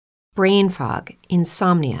brain fog,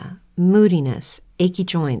 insomnia, moodiness, achy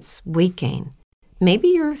joints, weight gain. Maybe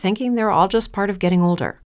you're thinking they're all just part of getting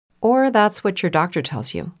older, or that's what your doctor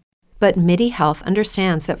tells you. But MIDI Health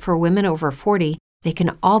understands that for women over 40, they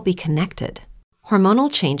can all be connected. Hormonal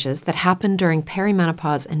changes that happen during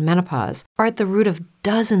perimenopause and menopause are at the root of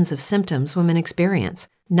dozens of symptoms women experience,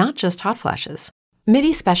 not just hot flashes.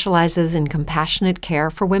 MIDI specializes in compassionate care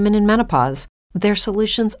for women in menopause. Their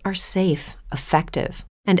solutions are safe, effective,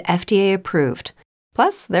 and FDA approved.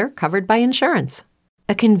 Plus, they're covered by insurance.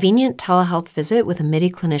 A convenient telehealth visit with a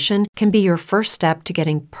MIDI clinician can be your first step to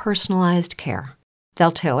getting personalized care.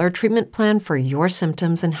 They'll tailor a treatment plan for your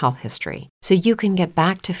symptoms and health history, so you can get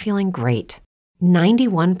back to feeling great.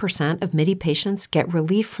 91% of MIDI patients get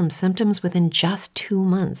relief from symptoms within just 2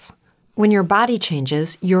 months. When your body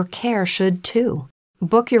changes, your care should too.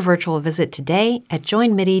 Book your virtual visit today at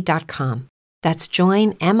joinmidi.com. That's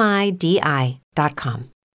joinmidi.com.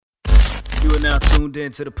 You are now tuned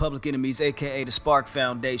in to the Public Enemies, a.k.a. the Spark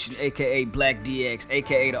Foundation, a.k.a. Black DX,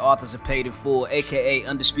 a.k.a. the Authors of Paid in Full, a.k.a.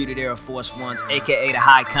 Undisputed Era Force Ones, a.k.a. the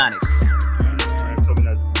High Conics. Brand told me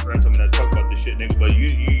not to talk about this shit, nigga, but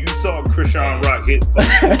you saw Krishan Rock hit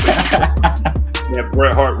that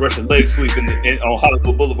Bret Hart Russian leg sweep on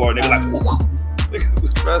Hollywood Boulevard, nigga, like, whoa.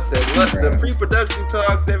 Bro said, look, the pre-production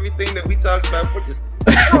talks, everything that we talked about, just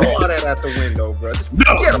throw all that out the window, bro. Just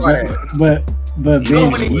forget all that. But Benji,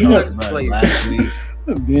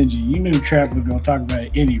 you knew Trap was gonna talk about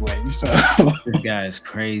it anyway. So this guy is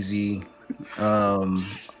crazy. My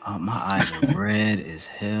eyes are red as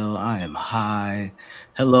hell. I am high.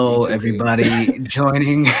 Hello, everybody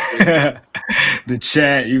joining the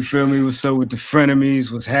chat. You feel me? What's up with the frenemies?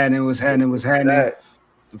 What's happening?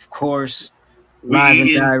 Of course, live and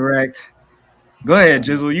direct. Go ahead,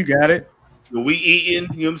 Jizzle. You got it. We eating,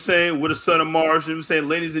 you know what I'm saying? We're the son of Mars, you know what I'm saying?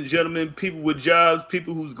 Ladies and gentlemen, people with jobs,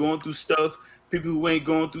 people who's going through stuff, people who ain't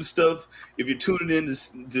going through stuff. If you're tuning in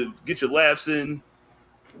to get your laughs in,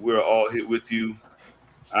 we're all here with you.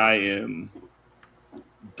 I am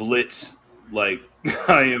Blitz, like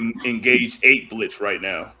I am engaged 8 Blitz right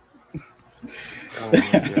now. oh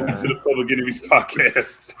my God. To the Public Enemies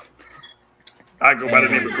podcast. I go by the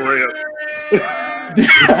name of Graham.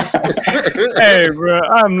 Hey, bro,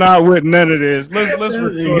 I'm not with none of this. Let's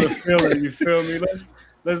record a feeling. You feel me?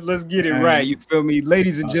 Let's get it right. You feel me,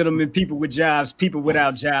 ladies and gentlemen, people with jobs, people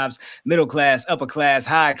without jobs, middle class, upper class,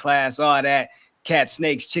 high class, all that. Cats,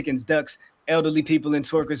 snakes, chickens, ducks, elderly people, and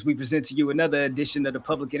twerkers. We present to you another edition of the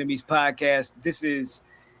Public Enemies podcast. This is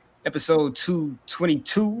episode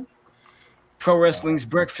 222, Pro Wrestling's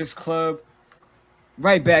Breakfast Club.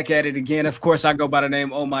 Right back at it again. Of course, I go by the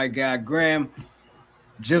name, oh my God, Graham.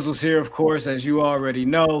 Jizzle's here, of course, as you already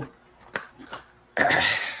know. The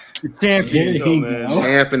champion.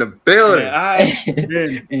 Champ in the building.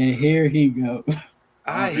 And here he goes.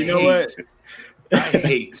 I hate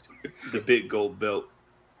the big gold belt.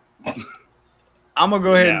 I'm going to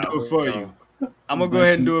go ahead and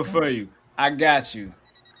do it for you. I got you.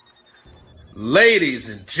 Ladies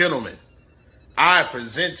and gentlemen, I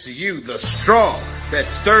present to you the straw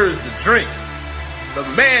that stirs the drink, the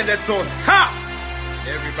man that's on top, and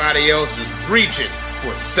everybody else is reaching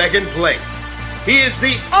for second place. He is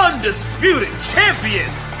the undisputed champion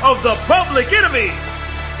of the Public Enemy.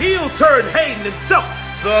 Heel turn Hayden himself,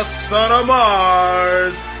 the son of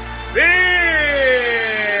Mars, Ben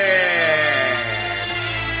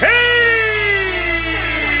Hayden.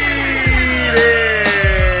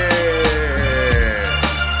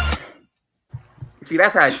 See,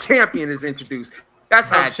 that's how a champion is introduced. That's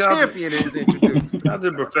how a champion is introduced. Shout out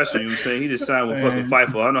to the professor, you know what I'm saying? He just signed with fucking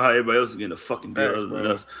Fightful. I don't know how everybody else is getting a fucking deal other than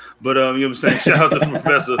us. But you know what I'm saying? Shout out to the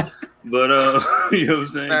professor. But you know what I'm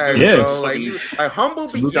saying? Yes. Bro, like humble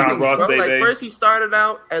beginnings, Ross, bro. baby. Like first he started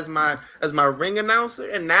out as my ring announcer,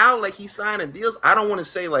 and now like he's signing deals. I don't want to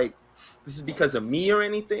say like this is because of me or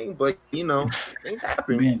anything, but you know, things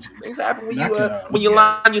happen. Man, things happen when you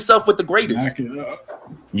line yourself with the greatest.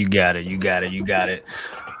 You got it. We got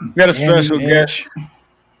a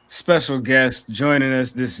special guest joining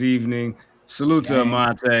us this evening. Salute to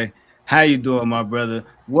Amante. How you doing, my brother?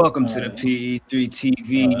 Welcome to the PE3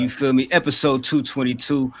 TV. You feel me? Episode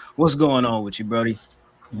 222. What's going on with you, Brody?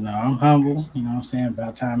 You know, I'm humble. You know what I'm saying?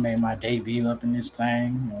 About time I made my debut up in this thing.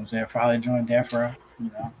 You know what I'm saying? Finally joined Defra. You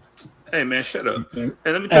know. Hey man, shut up. Hey,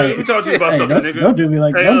 let me talk to you about something, nigga. Don't do me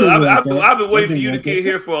like that. I've been waiting for you to get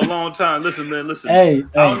here for a long time. Listen, man, listen. I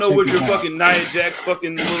don't know what your fucking Nia Jax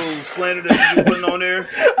fucking little slander that you've been putting on there.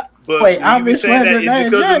 But wait, I've been saying that it's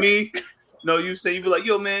because Jax. of me. No, you be like,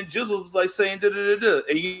 yo, man, Jizzle was like saying da da da da.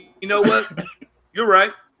 And you know what? You're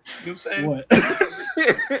right. You know what I'm saying? What?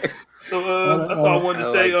 So that's all I wanted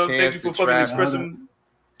to say. like Thank you for Chance fucking the expressing.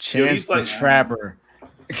 Chance he's like- the Trapper.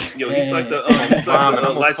 Yo, he's like the I'm gonna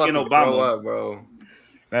light skin fucking grow Obama. up, bro.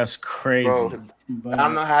 That's crazy. Bro, But I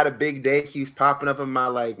don't know how the big day keeps popping up in my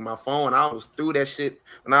phone. I was through that shit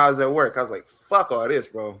when I was at work. I was like, fuck all this,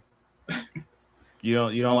 bro. You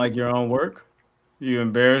don't like your own work? You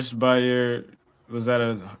embarrassed by your? Was that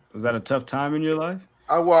a tough time in your life?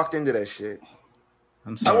 I walked into that shit.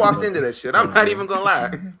 I'm I sorry. walked into that shit. I'm not even gonna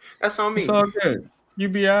lie. That's on me. It's all good. You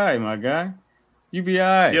be all right, my guy. You be all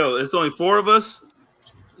right. Yo, it's only 4 of us,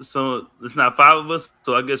 so it's not 5 of us.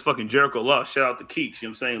 So I guess fucking Jericho lost. Shout out to Keeks. You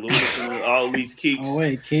know what I'm saying? Louis, all these Keeks. oh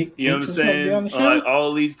wait, Keek. You know what I'm Keeks was gonna be on saying? the show? Like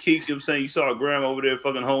all these Keeks. You know what I'm saying? You saw Graham over there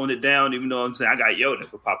fucking holding it down, even though I'm saying I got yelled at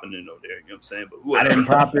for popping in over there. You know what I'm saying? But I whatever. didn't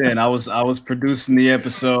pop in. I was producing the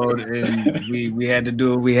episode, and we had to do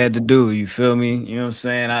what we had to do. You feel me? You know what I'm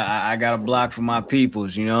saying? I got a block for my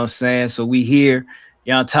peoples. You know what I'm saying? So we here.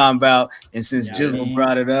 You know what I'm talking about? And since Yeah, Jizzle man.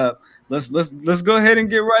 brought it up, let's go ahead and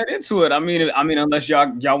get right into it. I mean, unless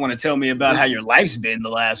y'all want to tell me about how your life's been the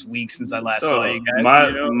last week since I last saw you guys.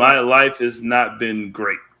 My life has not been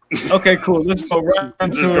great. Okay, cool. Let's go right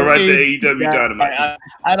Let's into go right to it. AEW Dynamite.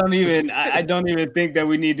 I don't even think that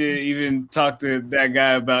we need to even talk to that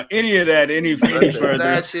guy about any of that any further.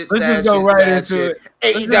 Sad shit, Let's sad just go shit, right sad into shit. it.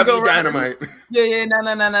 Let's just go AEW right Dynamite. Yeah,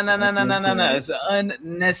 no. It's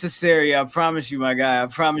unnecessary. I promise you, my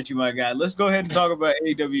guy. Let's go ahead and talk about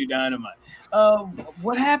AEW Dynamite.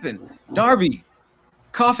 What happened? Darby,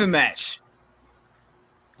 coffin match.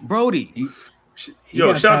 Brody,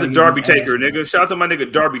 Yo, shout out to Darby Taker, nigga. Shout out to my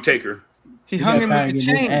nigga Darby Taker. he hung him with the His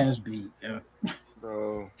chain. ass beat. Yeah.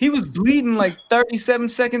 Bro, He was bleeding like 37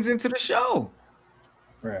 seconds into the show.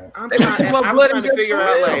 Bro. I'm They must have trying blood to and guts figure for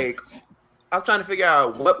out real. I was trying to figure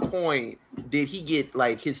out what point did he get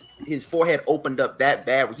like his forehead opened up that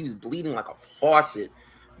bad where he was bleeding like a faucet.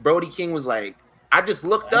 Brody King was like, I just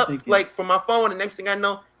looked I up think like from my phone, and next thing I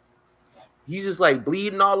know, he's just like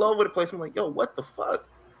bleeding all over the place. I'm like, yo, what the fuck?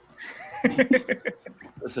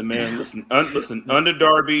 Listen, man, listen, Under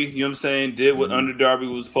Darby, you know what I'm saying, did what Under Darby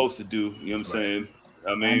was supposed to do. You know what I'm saying?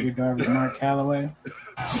 I mean, Darby Mark Calloway. you know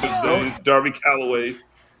what I'm saying? Darby Calloway, you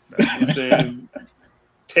know what I'm saying?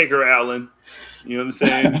 Taker Allen, you know what I'm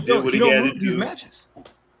saying? Did what he had to these do. matches.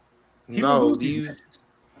 No,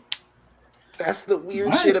 that's the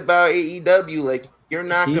weird shit about AEW. Like, you're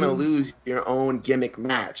not gonna lose your own gimmick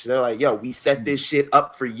match. They're like, yo, we set this shit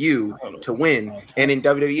up for you to win. And in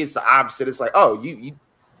WWE, it's the opposite. It's like, oh, you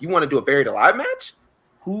want to do a buried alive match?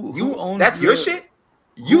 Who owns That's your shit?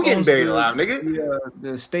 You getting buried alive, nigga?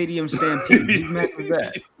 The Stadium Stampede. Whose match was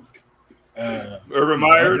that? Urban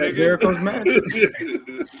Meyer, That's nigga. Jericho's match.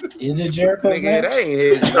 Is it Jericho? Nigga, that ain't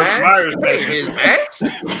his Urban match. Meyer's That ain't his match.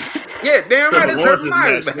 Yeah, damn right, it's Urban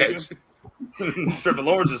Meyer's match. Trevor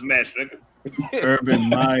Lawrence's match, nigga. Urban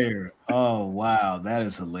Meyer. Oh wow, that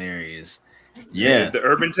is hilarious. Yeah, The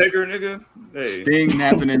Urban Taker, nigga. Hey. Sting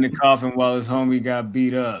napping in the coffin while his homie got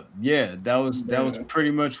beat up. Yeah, that was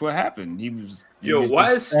pretty much what happened. He was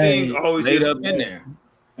Why is Sting always laid just up in there?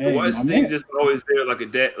 Hey, why is my Sting man. just always there like a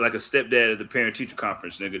dad, like a stepdad at the parent teacher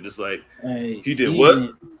conference, nigga? Just like Hey, he did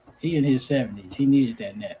what? He in his 70s. He needed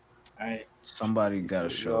that nap. All right. Somebody got to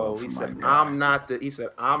show Yo, up for he my said, guy. I'm not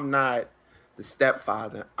the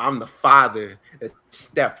stepfather. I'm the father that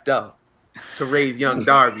stepped up to raise young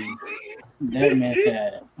Darby. That man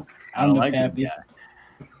said, I I'm don't the like pappy. this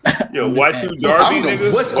guy. Yo, I'm the Y2 pappy. Darby, I don't know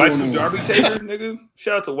nigga. what's Y2 going on. Darby Taker, nigga.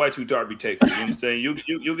 Shout out to Y2 Darby Taker. You know what I'm saying?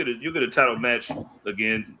 You'll get a title match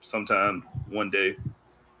again sometime one day,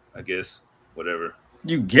 I guess. Whatever.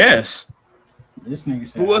 You guess. This nigga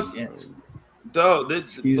said, Who was- yes. Dog, this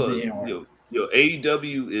Excuse look, the N-word. yo,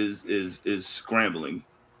 AEW is scrambling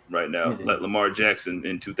right now, It is. like Lamar Jackson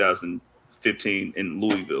in 2015 in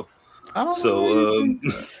Louisville. I don't know. So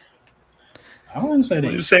I wouldn't say I'm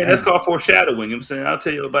that. just saying that's called foreshadowing. You know what I'm saying? I'll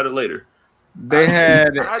tell you about it later. They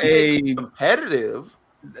had I'd say a competitive.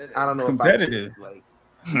 I don't know competitive. if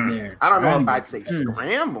I'd say, like, They're I don't know if trying I'd to- say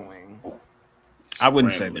scrambling. I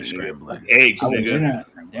wouldn't say they're nigga. scrambling. Like eggs, I would- nigga.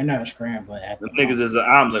 They're not scrambling at the Them niggas is an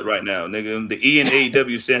omelet right now, nigga. The E in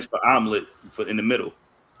AEW stands for omelet for in the middle.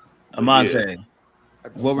 Amante,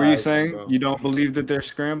 what were you saying? Bro. You don't believe that they're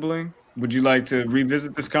scrambling? Would you like to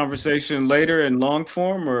revisit this conversation later in long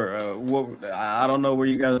form, or what? I don't know where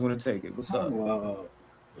you guys want to take it. What's up? Well,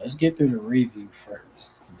 let's get through the review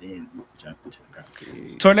first, then jump into the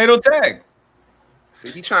conversation. Tornado tag. See,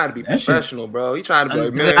 he trying to be That shit- professional, bro. He trying to be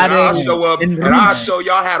like, man, I I'll didn't- show up in and the I'll ring. show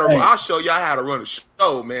y'all how to. Hey. I'll show y'all how to run a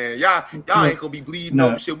show, man. Y'all No. ain't gonna be bleeding No.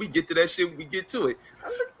 over shit. We get to that shit when we get to it.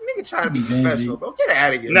 I'm like, nigga trying to be professional, bro. Get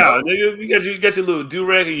out of here. Nah, bro. nigga, you got your little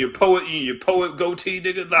do-rag and your poet goatee,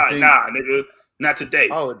 nigga. Nah, nigga. Not today.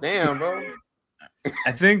 Oh, damn, bro.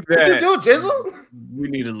 I think What you that do, Jizzle? we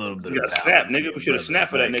need a little bit You of got snap, balance. nigga. We should have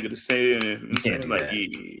snapped for that nigga to say it. Can't do Like, that.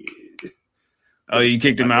 yeah. Oh, you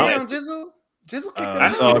kicked him out? Damn, Jizzle. Jizzle kicked him I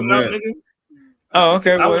out. saw him out, good. nigga. Oh,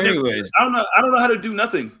 okay. I Well, would never- anyways, I don't know how to do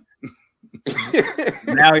nothing.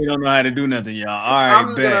 now you don't know how to do nothing, y'all. All right, I'm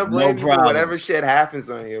gonna bet. blame No you for problem. whatever shit happens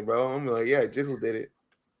on here, bro. I'm like, yeah, Jizzle did it.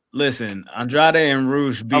 Listen, Andrade and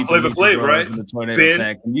Roosh beat Flavor the Flav, Bros right? in the tornado Ben?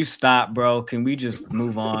 tag. Can you stop, bro? Can we just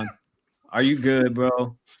move on? Are you good,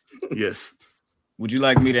 bro? Yes. Would you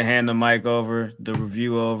like me to hand the mic over, the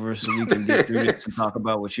review over, so we can get through this and talk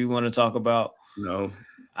about what you want to talk about? No.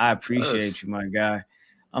 I appreciate you, my guy.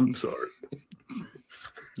 I'm sorry.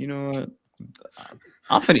 You know what?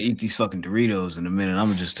 I'm finna eat these fucking Doritos in a minute. I'm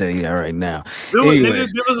gonna just tell you that right now. Do it, nigga.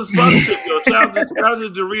 Anyways. Give us a sponsorship, yo. Shout out to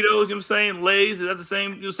Doritos, you know what I'm saying? Lay's, is that the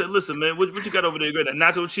same? You say, listen, man, what you got over there? That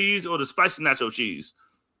nacho cheese or the spicy nacho cheese?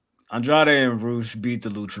 Andrade and Roosh beat the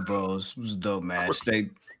Lucha Bros. It was a dope match. They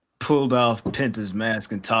pulled off Penta's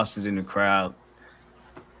mask and tossed it in the crowd.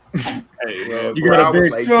 Hey, Bro, You got a I was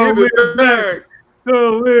big like, throw give it it back.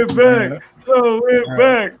 Throw it back. Throw it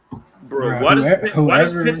back. bro, Bro, why does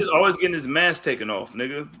whoever- Penta always getting his mask taken off,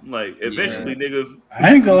 nigga? Like, eventually, nigga.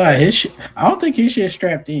 I ain't gonna lie, his shit, I don't think his shit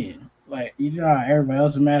strapped in. Like, you know how everybody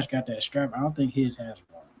else's mask got that strap? I don't think his has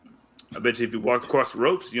one. I bet you if he walked across the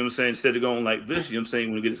ropes, you know what I'm saying, instead of going like this, you know what I'm saying,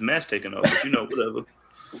 when he get his mask taken off, but you know, whatever.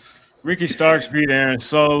 Ricky Starks beat Aaron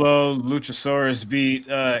Solo. Luchasaurus beat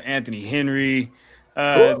Anthony Henry.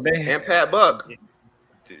 And Pat Buck.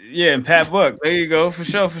 And Pat Buck. There you go. For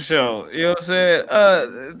sure. You know what I'm saying?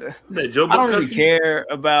 That Joe I don't Buck really cussing? care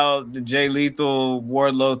about the Jay Lethal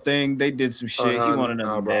Wardlow thing. They did some shit. He wanted another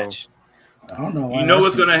nah, bro. match. I don't know why. You know that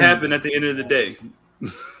what's shit gonna changed. happen at the end of the day.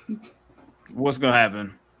 What's gonna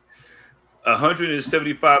happen?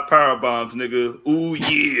 175 power bombs, nigga. Ooh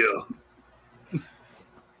yeah.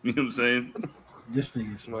 You know what I'm saying? This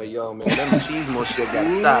thing is. Well, yo, man, that machismo shit got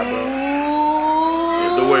to stop, bro.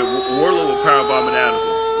 Yeah, the way Warlow will power bomb it out of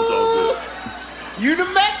him. It's all good. You the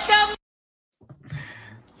messed up.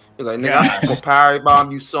 He's like, nigga, I'm gonna power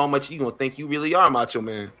bomb you so much, you gonna think you really are Macho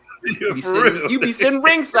Man. Yeah, You be, for sitting, real. you be sitting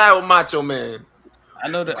ringside with Macho Man. I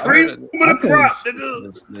know that. Creep with a crop,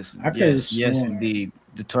 nigga. Listen, I could've yes, sworn. indeed.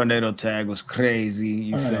 The tornado tag was crazy.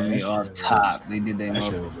 You Oh, feel yeah, me? that Off shit was top, they did their That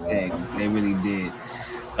shit was motherfucking wild. thing. They really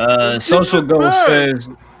did. Social Ghost says,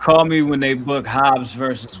 "Call me when they book Hobbs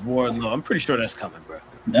versus Wardlow." I'm pretty sure that's coming, bro.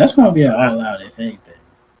 That's gonna be an all out if anything.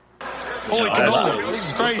 Holy cannoli, this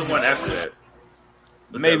is crazy. What's the one after that?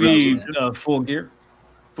 What's Maybe that Revolution? Full Gear.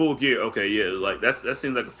 Full Gear. Okay, yeah, like that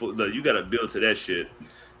seems like a full. Like, you got to build to that shit,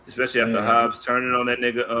 especially after Yeah. Hobbs turning on that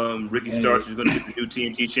nigga. Ricky Yeah. Starks is gonna get the new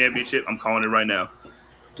TNT Championship. I'm calling it right now.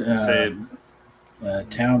 Saying,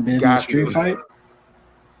 Town business Got street you. fight.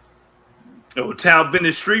 oh, Town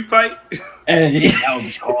Business Street Fight. Hey, That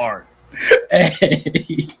was hard.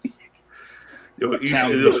 hey. Yo,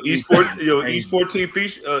 Town East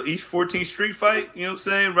 14th Street Fight. You know what I'm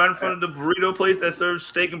saying? Right in front of the burrito place that serves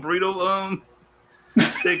steak and burrito.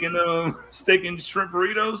 Steak and shrimp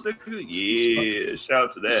burritos. Nigga. Yeah, shout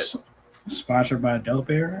out to that. Sponsored by Dope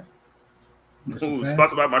Era. Ooh,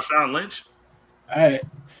 sponsored by Marshawn Lynch.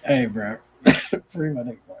 Hey, bro. Free my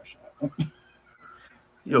nigga Marshawn.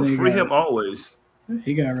 Yo, They free got- him always.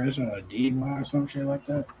 He got arrested on a DUI or some shit like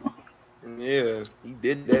that. Yeah, he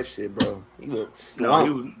did that shit, bro. He looked No,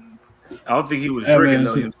 slumped. I don't think he was Yeah, drinking man,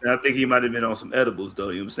 though. You know what I'm saying? I think he might have been on some edibles though.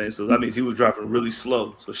 You know what I'm saying? So that means he was driving really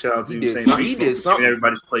slow. So shout out to He you did saying something. He did something.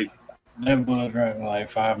 Everybody's plate. That boy driving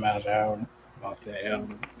like 5 miles an hour off that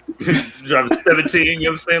album. Driving 17. You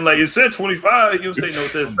know what I'm saying? Like it said 25. You know what I'm saying? No,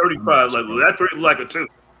 it says 35. Like well, that three look like a 2.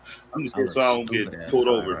 I'm just saying so I don't get pulled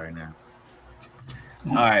over. right now.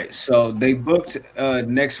 All right, so they booked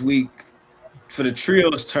next week for the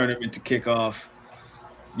trios tournament to kick off.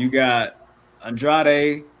 You got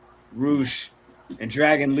Andrade, Roosh, and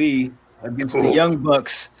Dragon Lee against the Young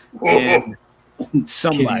Bucks and Kenny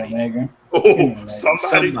somebody. Omega. Oh,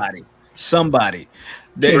 Somebody.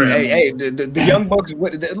 They, Right. the Young Bucks.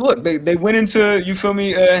 Look, they went into, you feel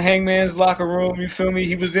me, Hangman's locker room. You feel me?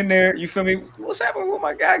 He was in there. You feel me? What's happening with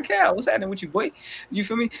my guy Cal? What's happening with you, boy? You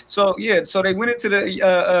feel me? So yeah, so they went into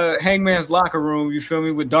the Hangman's locker room. You feel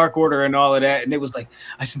me, with Dark Order and all of that, and it was like,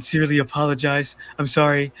 I sincerely apologize. I'm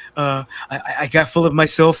sorry. I got full of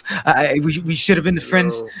myself. We should have been the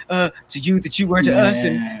friends to you that you were to us,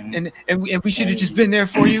 and we should have just been there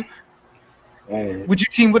for you. Hey, Would you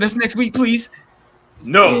team with us next week, please?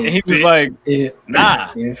 No, And he was like, if,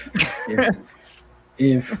 nah.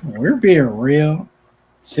 if we're being real,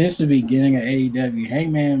 since the beginning of AEW,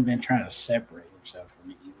 Hangman been trying to separate himself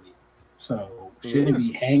from the Elite. So should it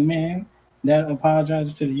be Hangman that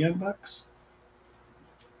apologizes to the Young Bucks?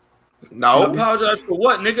 No. Apologize for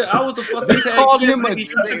what, nigga? I was the fucking tag champ, nigga. You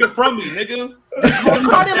took it from me, nigga. They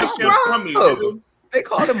called him a scrub. They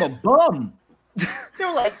called him a bum. They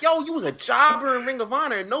were like, yo, you was a jobber in Ring of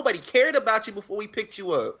Honor and nobody cared about you before we picked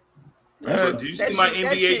you up. Did you see my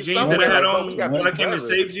NBA jeans that I had on when I came and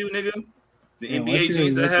saved you, nigga? The NBA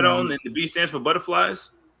jeans that I had on, and the B stands for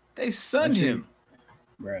butterflies. They sunned him.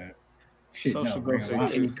 Right. Social growth so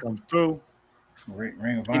he can come through.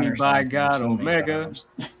 Ring of Honor. By God, Omega.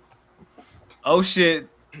 Oh shit.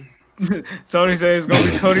 Tony says it's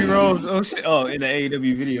gonna be Cody Rhodes. Oh shit. Oh, in the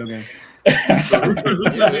AEW video game. Who's gonna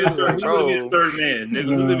be a third man? Nigga,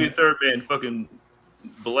 who's gonna be a third man? Fucking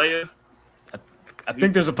Balea? I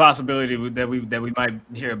think there's a possibility that we might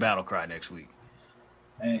hear a battle cry next week.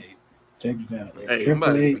 Hey, check it out. Hey,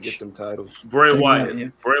 somebody get them titles. Bray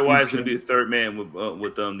Wyatt. Bray Wyatt's gonna be the third man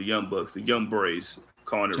with the Young Bucks, the Young Brays,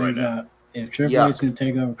 calling it right now. If Triple H can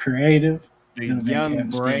take over creative, the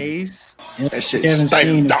Young Brays. That shit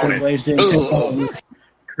stank, don't it?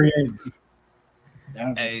 Creative.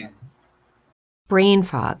 Hey. Brain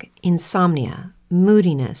fog, insomnia,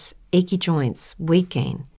 moodiness, achy joints, weight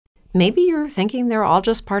gain. Maybe you're thinking they're all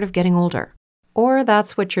just part of getting older, or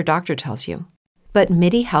that's what your doctor tells you. But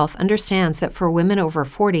MIDI Health understands that for women over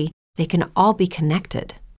 40, they can all be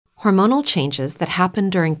connected. Hormonal changes that happen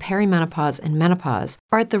during perimenopause and menopause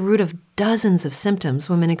are at the root of dozens of symptoms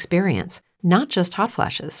women experience, not just hot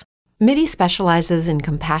flashes. MIDI specializes in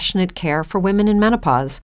compassionate care for women in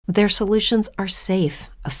menopause. Their solutions are safe,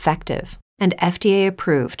 effective, and FDA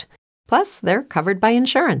approved. Plus, they're covered by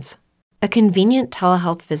insurance. A convenient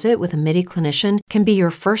telehealth visit with a MIDI clinician can be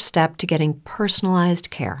your first step to getting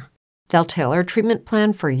personalized care. They'll tailor a treatment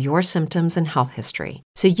plan for your symptoms and health history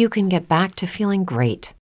so you can get back to feeling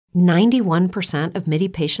great. 91% of MIDI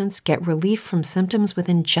patients get relief from symptoms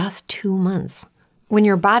within just 2 months. When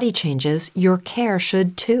your body changes, your care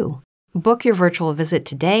should too. Book your virtual visit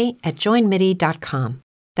today at joinmidi.com.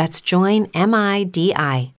 That's joinmidi.com.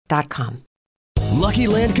 Lucky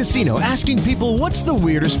Land Casino, asking people, what's the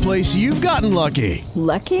weirdest place you've gotten lucky?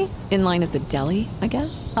 Lucky? In line at the deli, I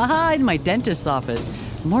guess? Aha, in my dentist's office.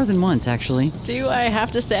 More than once, actually. Do I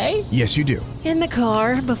have to say? Yes, you do. In the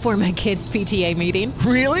car before my kids' PTA meeting.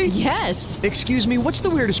 Really? Yes. Excuse me, what's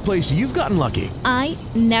the weirdest place you've gotten lucky? I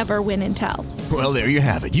never win and tell. Well, there you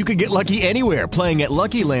have it. You can get lucky anywhere, playing at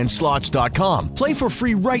LuckyLandSlots.com. Play for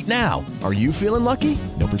free right now. Are you feeling lucky?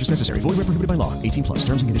 No purchase necessary. Void where prohibited by law. 18 plus.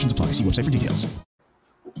 Terms and conditions apply. See website for details.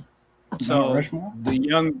 So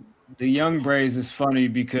the young Brays is funny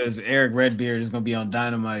because Eric Redbeard is going to be on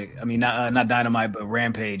Dynamite. I mean, not Dynamite, but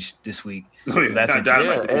Rampage this week. So that's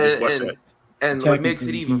and what makes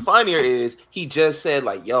it even funnier is he just said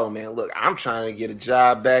like, "Yo, man, look, I'm trying to get a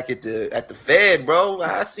job back at the Fed, bro.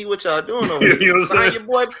 I see what y'all doing over there. You know what I'm saying? Your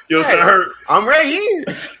boy, I'm right here,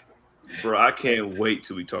 bro. I can't wait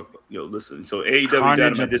till we talk about. Yo, listen. So AEW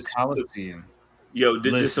Dynamite.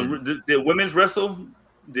 Did women's wrestle?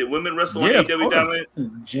 Did women wrestle on AEW Dynamite?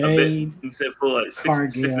 Jade, except for like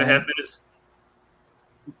 6.5 minutes.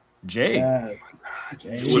 Jade.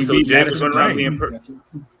 So Jade was running around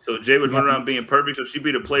being perfect. So she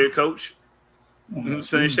be the player coach. You know what I'm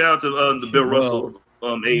saying? Shout out to the Bill Russell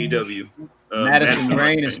AEW. Madison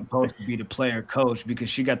Rain is supposed to be the player coach because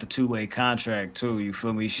she got the 2-way contract too. You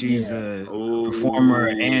feel me? She's a performer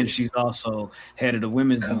and she's also head of the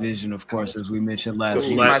women's division, of course, as we mentioned last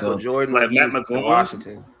week. Michael Jordan, like Matt McClellan,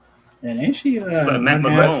 Washington, and ain't she? Matt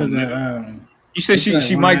McClellan. You said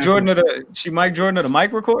she Mike Jordan of the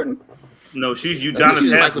mic recording? No, she's Udonis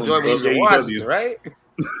Michael Jordan of Washington, right?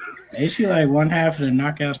 Ain't she like one half of the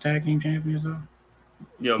Knockouts Tag Team Champions though?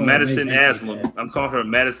 Yo, Madison Haslam. I'm calling her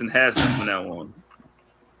Madison Haslam from now on.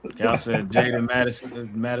 Y'all said Jada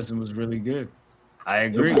Madison was really good. I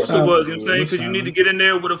agree. Of course it was. You know what I'm saying? Because you need to get in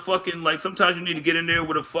there with a fucking, like, sometimes you need to get in there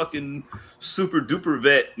with a fucking super duper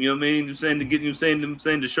vet. You know what I mean? You're saying to get, you saying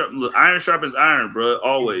to sharpen, look, iron sharpens iron, bro.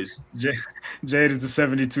 Always. Jade is the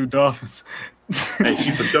 72 Dolphins. Hey,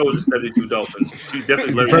 she for sure is the 72 Dolphins. She's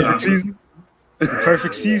definitely Larry perfect season. The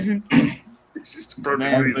perfect season. It's just the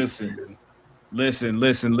perfect season. Listen.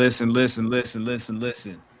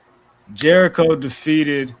 Jericho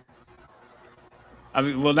defeated.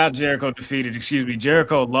 Not Jericho defeated. Excuse me.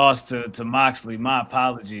 Jericho lost to Moxley. My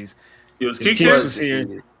apologies. It was Keeks was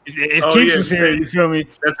here. If Keeks was here, you feel me?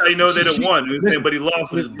 That's how you know they done won. But he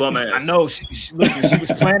lost with his bum ass. I know. She was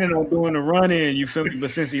planning on doing the run in. You feel me?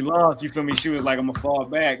 But since he lost, you feel me? She was like, I'm gonna fall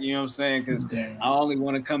back. You know what I'm saying? Because I only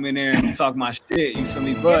want to come in there and talk my shit. You feel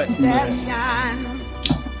me? But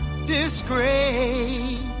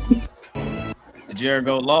disgrace.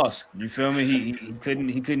 Jericho lost. You feel me? He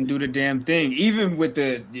couldn't do the damn thing. Even with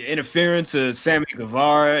the interference of Sammy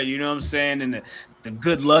Guevara, you know what I'm saying, and the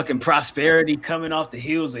good luck and prosperity coming off the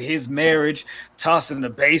heels of his marriage, tossing the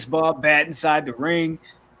baseball bat inside the ring.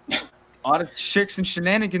 All the tricks and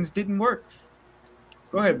shenanigans didn't work.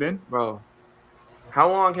 Go ahead, Ben. Bro,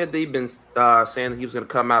 how long had they been saying that he was going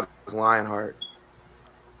to come out as Lionheart?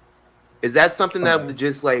 Is that something that we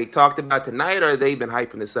just like talked about tonight, or they've been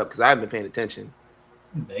hyping this up? Because I haven't been paying attention.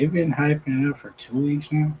 They've been hyping it up for 2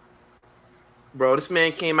 weeks now. Bro, this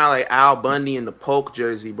man came out like Al Bundy in the Polk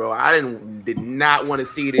jersey, bro. I did not want to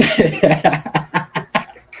see this shit.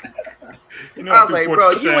 You know, I was like,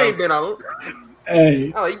 bro, you ain't been on.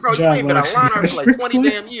 Hey, I was like, bro, you ain't been on Lionheart for like 20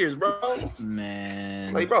 damn years, bro.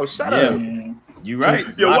 Man, like, bro, shut up. You right.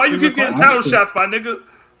 Yo, why you keep getting title shots, my nigga?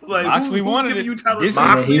 Like, Moxley wanted it. This is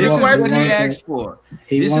what he asked for.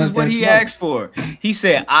 This is what he asked for. He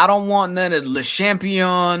said, I don't want none of Le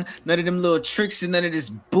Champion, none of them little tricks and none of this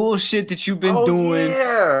bullshit that you've been doing.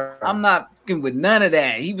 Yeah. I'm not fucking with none of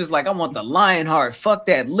that. He was like, I want the Lionheart. Fuck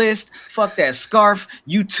that list. Fuck that scarf.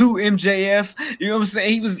 You too, MJF. You know what I'm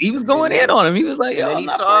saying? He was going in on him. He was like, yo, And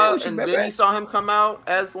then he saw him come out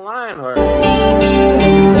as Lionheart.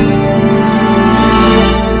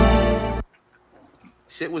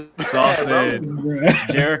 Shit was Saul bad, said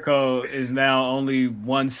Jericho is now only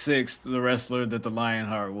 1/6 the wrestler that the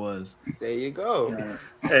Lionheart was. There you go.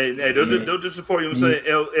 Hey, don't just support, you know what I'm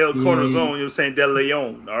saying? El Corazon, you know what I'm saying? De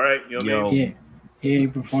Leon, all right? You know what I mean? He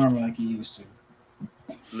ain't performing like he used to.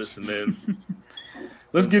 Listen, man.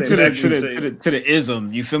 Let's get to the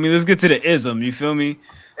ism. You feel me? Let's get to the ism. You feel me?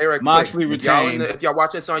 Hey, right Moxley quick, retained. if y'all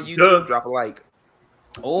watch this on YouTube, drop a like.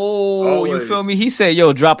 Oh, Always. You feel me? He said,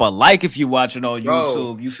 yo, drop a like if you watching on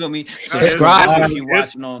YouTube. You feel me? Subscribe if you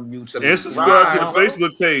watching on YouTube. And subscribe to the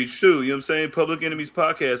Facebook page, too. You know what I'm saying? Public Enemies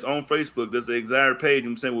Podcast on Facebook. There's the exact page. You know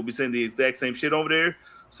what I'm saying? We'll be saying the exact same shit over there.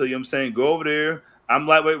 So, you know what I'm saying? Go over there. I'm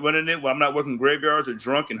lightweight running it. Well, I'm not working graveyards or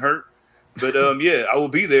drunk and hurt. But, yeah, I will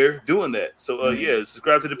be there doing that. So, yeah,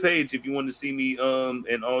 subscribe to the page if you want to see me.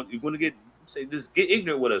 And all, you want to get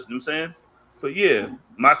ignorant with us. You know what I'm saying? But, yeah,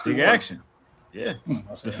 Moxley Big action. Yeah,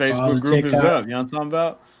 the Facebook Follow group is TikTok. up. You know what I'm talking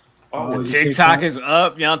about? Follow The the TikTok TikTok. is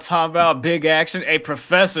up. You know what I'm talking about? Big action. Hey,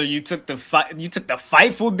 Professor, you took the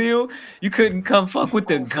Fightful deal. You couldn't come fuck with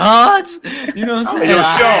the gods. You know what I'm saying? Hey, yo,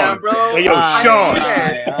 Sean. bro. Hey, yo, Sean.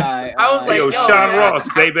 I was like, Hey, yo, Sean Ross,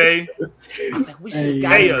 baby. I was like, we should have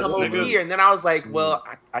got Hey, him to us, come over nigga. here. And then I was like, well,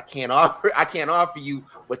 I can't offer you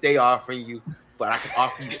what they offering you, but I can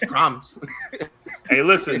offer you the promise. Hey,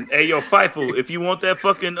 listen. Hey, yo, Fightful, if you want that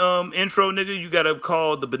fucking intro, nigga, you got to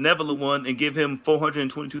call the benevolent one and give him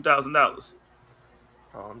 $422,000.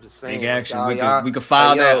 Oh, I'm just saying. Big action. y'all- We could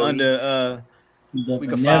file hey, that yo, under. The We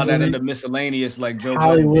could file that benevolent under miscellaneous like Joe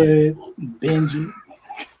Budden. Hollywood, Benji.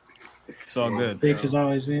 It's all good. Fix is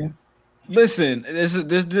always in. Listen,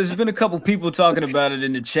 there's been a couple people talking about it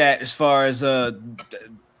in the chat as far as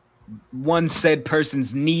one said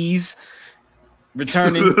person's knees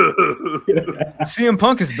returning. CM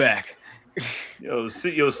Punk is back. Yo,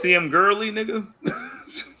 CM Gurley, nigga.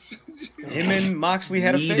 Him and Moxley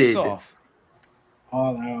had a Needed. face off.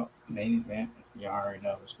 All out main event. You already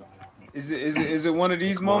know what's going on. Is it one of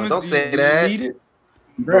these Come on, moments? don't say that. You need it?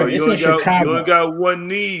 Bro, you it's in only Chicago. got one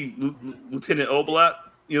knee, Lieutenant Oblak.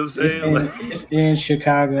 You know what I'm saying? It's in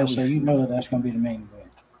Chicago, so you know that's going to be the main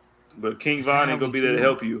event. But King Von ain't gonna be there to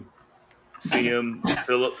help you. CM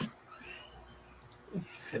Phillip.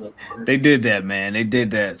 They did that, man. They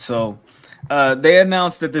did that. So they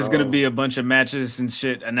announced that there's going to be a bunch of matches and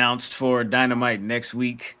shit announced for Dynamite next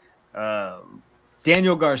week.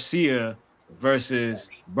 Daniel Garcia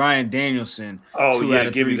versus Bryan Danielson. Oh, 2 yeah, out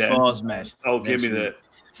of give me 3 that. falls match. Oh, give next me week.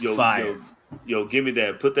 that. Fire. Yo, give me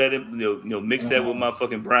that. Put that in. Mix that with my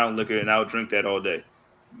fucking brown liquor, and I'll drink that all day.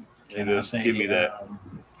 Nigga, give me that.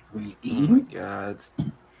 Oh my god.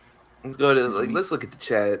 Let's go to let's look at the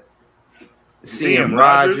chat. CM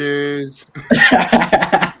Rogers.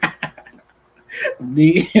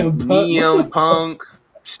 Neum Punk.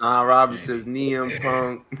 Sean Roberts says Neum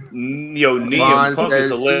Punk. Yo, Neum Punk is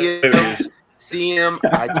hilarious. CM,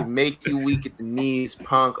 I can make you weak at the knees,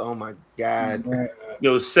 Punk. Oh my god.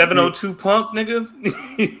 Yo, 702 Punk, nigga.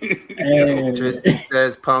 Tristan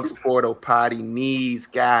says Punk's portal potty knees.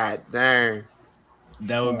 God damn.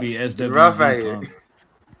 That would be SWV rough out here. Punk.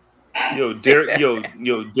 Yo, Derek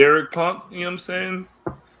Punk, you know what I'm saying?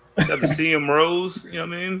 Got the CM Rose, you know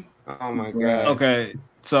what I mean? Oh my god. Okay,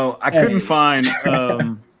 so I couldn't find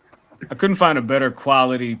a better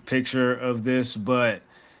quality picture of this, but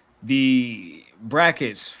the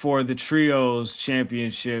brackets for the trios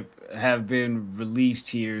championship have been released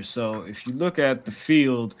here. So if you look at the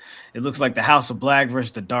field, it looks like the House of Black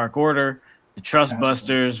versus the Dark Order, the Trust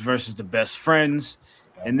Busters versus the Best Friends.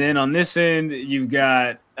 And then on this end, you've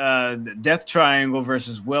got the Death Triangle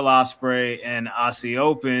versus Will Ospreay and Aussie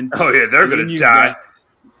Open. Oh, yeah, they're going to die.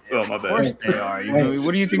 Oh, my bad. Of course they are.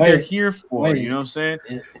 What do you think they're here for? You know what I'm saying?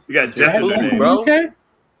 We got Death in there, bro.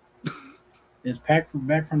 Is Pac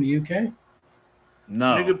back from the UK?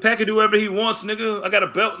 No. Nigga, Pac can do whatever he wants, nigga. I got a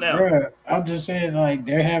belt now. Bruh, I'm just saying, like,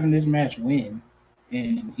 they're having this match win.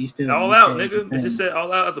 And he's still all out, nigga. It just said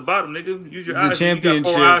all out at the bottom, nigga. Use your eyes. Championship.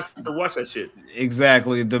 You got 4 eyes to watch that shit.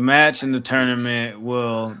 Exactly. The match in the tournament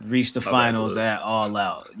will reach the finals at All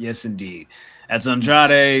Out. Yes, indeed. That's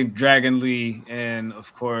Andrade, Dragon Lee, and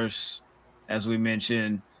of course, as we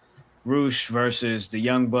mentioned, Roosh versus the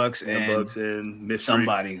Young Bucks and Mystery.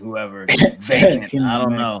 Somebody, whoever. Vacant. I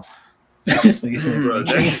don't know. Bro,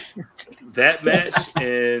 that match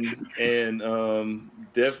and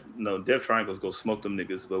Death Triangle's go smoke them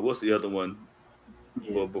niggas. But what's the other one?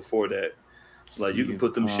 Yeah. Well, before that, like you can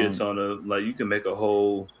put them shits on you can make a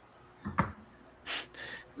whole.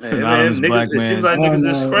 Man, niggas, it seems like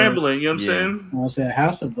niggas are scrambling. You know what I'm saying? I said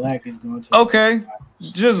House of Black is going to. Okay,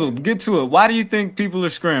 Jizzle, get to it. Why do you think people are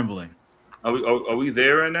scrambling? Are we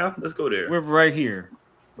there right now? Let's go there. We're right here.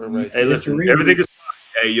 We're right. Hey, listen, everything is.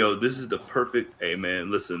 Hey, yo, this is the perfect. Hey,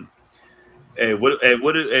 man, listen. What did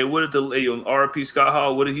the RP Scott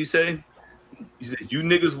Hall? What did he say? He said, "You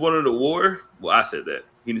niggas wanted a war." Well, I said that.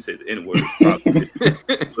 He didn't say the N word.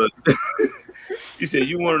 But he said,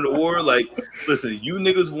 "You wanted a war." Like, listen, you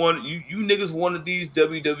niggas wanted these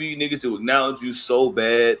WWE niggas to acknowledge you so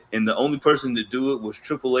bad, and the only person to do it was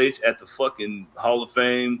Triple H at the fucking Hall of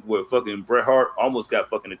Fame, where fucking Bret Hart almost got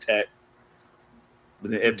fucking attacked.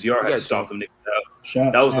 But then FTR had to stomp them niggas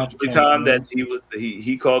out. That was the only time that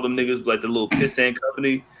he called them niggas like the little pissant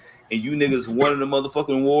company, and you niggas wanted a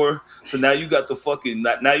motherfucking war. So now you got the fucking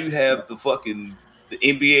now you have the fucking the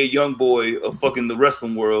NBA young boy of fucking the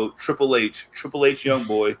wrestling world, Triple H young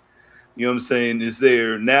boy. You know what I'm saying? Is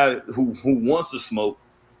there now who wants to smoke?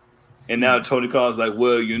 And now Tony Khan's like,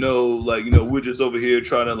 well, we're just over here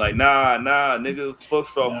trying to like, nah, nigga,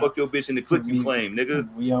 fuck your bitch in the click you claim,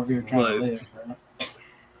 nigga. We over here trying to live, bro.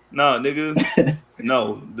 Nah, nigga.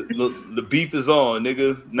 No, the beef is on,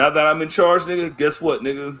 nigga. Now that I'm in charge, nigga, guess what,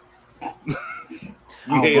 nigga?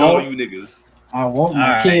 We hate all you niggas. I want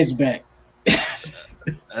my kids back.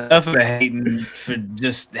 Enough of hating for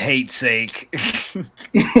just hate's sake. Man,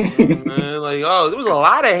 there was a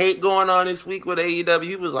lot of hate going on this week with AEW.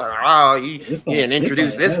 He was like, you didn't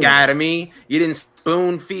introduce this guy to me. You didn't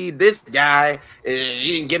spoon feed this guy.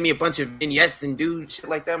 You didn't give me a bunch of vignettes and shit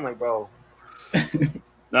like that. I'm like, bro.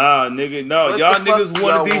 Nah, nigga, no. What y'all the niggas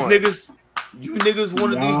wanted these niggas. You niggas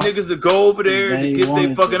wanted these niggas to go over there to get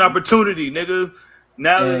their fucking opportunity, nigga.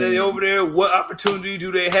 Now that they over there, what opportunity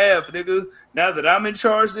do they have, nigga? Now that I'm in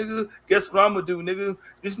charge, nigga, guess what I'm gonna do, nigga?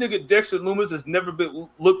 This nigga Dexter Lumis has never been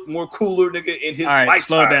looked more cooler, nigga, in his lifetime.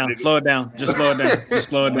 Slow it down. Just slow it down. Just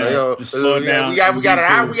slow it down. We got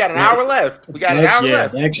an hour left. We got an hour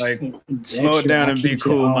left. Slow it down and be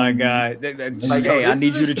cool, my guy. Hey, I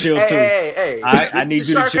need you to chill too. Hey. I need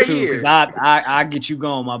you to chill too, because I get you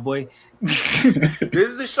going, my boy. This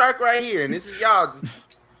is the shark right here, and this is y'all just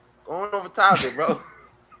going over topic, bro.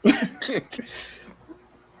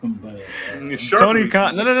 Tony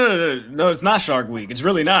Khan. No, it's not Shark Week. It's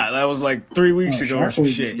really not. That was like 3 weeks ago or some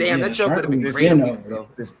shit. Damn, that show could have been great a week ago.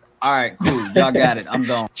 All right, cool. Y'all got it. I'm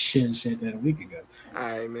gone. Shouldn't said that a week ago. All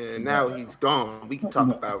right, man. Now he's gone. We can talk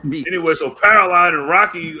about Reek. Anyway, so Powerline and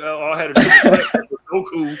Rocky all had a triple threat. So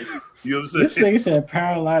cool. You know what I'm saying? This thing said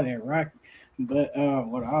Powerline and Rocky. But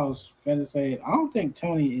what I was finna say, I don't think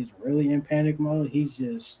Tony is really in panic mode. He's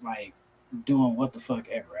just like doing what the fuck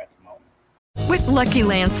ever at the moment. With Lucky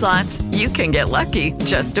Land Slots, you can get lucky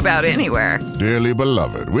just about anywhere. Dearly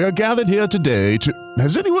beloved, we are gathered here today to...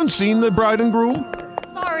 Has anyone seen the bride and groom?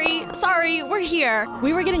 Sorry, we're here.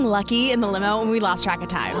 We were getting lucky in the limo and we lost track of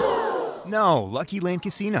time. No, Lucky Land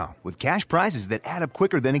Casino, with cash prizes that add up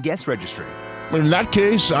quicker than a guest registry. In that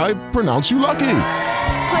case, I pronounce you lucky.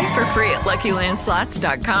 Play for free at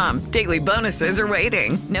LuckyLandSlots.com. Daily bonuses are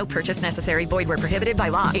waiting. No purchase necessary. Void where prohibited by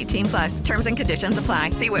law. 18+. Terms and conditions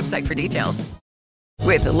apply. See website for details.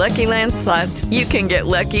 With the Lucky Land Slots, you can get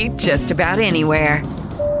lucky just about anywhere.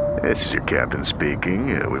 This is your captain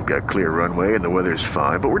speaking. We've got clear runway and the weather's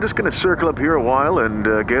fine, but we're just going to circle up here a while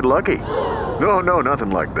and get lucky. No,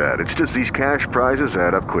 nothing like that. It's just these cash prizes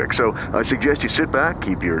add up quick. So I suggest you sit back,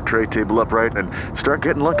 keep your tray table upright, and start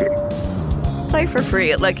getting lucky. Play for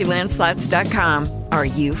free at LuckyLandSlots.com. Are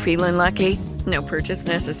you feeling lucky? No purchase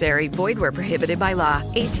necessary. Void where prohibited by law.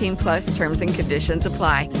 18 plus terms and conditions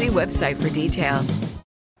apply. See website for details.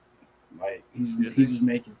 Like he's just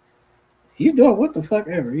making. He's doing what the fuck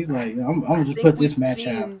ever. He's like, I'm gonna just put this match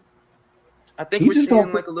out. I think we're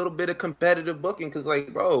seeing like a little bit of competitive booking because,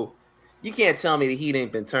 like, bro, you can't tell me the Heat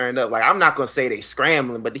ain't been turned up. Like, I'm not gonna say they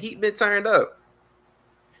scrambling, but the Heat been turned up.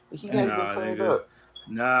 The Heat ain't been turned up.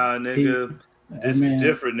 Nah, nigga, this is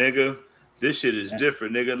different, nigga. This shit is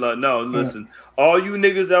different, nigga. Like, no, listen, all you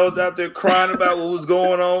niggas that was out there crying about what was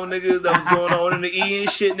going on, nigga, that was going on in the E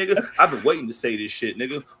and shit, nigga. I've been waiting to say this shit,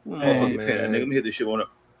 nigga. Motherfucking pen, nigga. Let me hit this shit on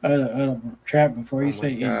up. Trap before you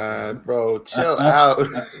say anything. Bro, chill out.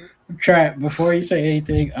 Trap before you say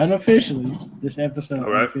anything. Unofficially, this episode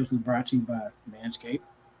unofficially brought to you by Manscaped.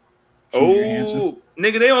 Oh,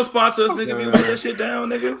 nigga, they don't sponsor us, nigga. We put that shit down,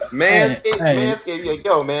 nigga. Manscaped,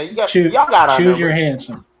 yo, man, y'all got choose your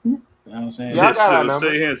handsome. You know what I'm saying? Y'all got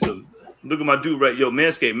stay handsome. Look at my do-rag. Yo,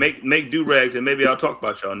 Manscaped, make do-rags, and maybe I'll talk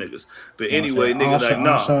about y'all niggas. But anyway, nigga, also, like,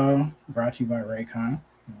 nah. Also brought to you by Raycon.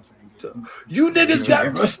 You niggas got...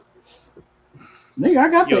 Nigga, I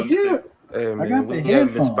got the gear. Hey, man, we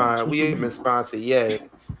haven't been sponsored yet.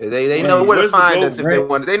 They know where to find us if they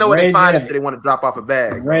want. They know where to find us if they want to drop off a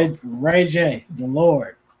bag. Ray J, the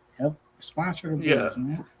Lord, help sponsor the boys,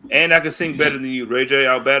 man. And I can sing better than you, Ray J.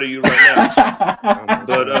 I'll battle you right now.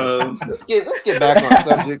 But let's get back on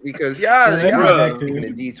subject because y'all taking a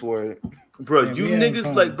detour. Bro, you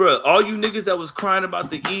niggas like, bro, all you niggas that was crying about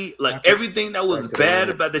the E, like everything that was bad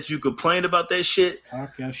about that you complained about that shit,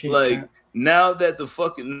 like. Now that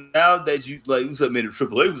you like you said, man, the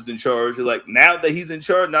AAA was in charge. Like now that he's in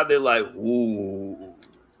charge, now they're like, ooh,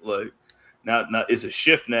 like now it's a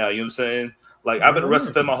shift now. You know what I'm saying? Like I've been a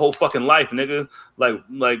wrestling fan my whole fucking life, nigga. Like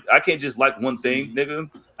I can't just like one thing, nigga.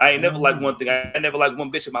 I ain't never liked one thing. I never liked one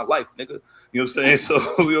bitch in my life, nigga. You know what I'm saying? So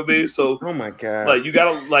you know what I mean? So oh my god, like you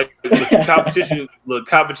gotta like listen, competition. Look,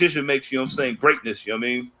 competition makes you know what I'm saying greatness. You know what I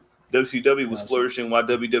mean? WCW was flourishing while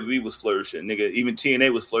WWE was flourishing. Nigga, even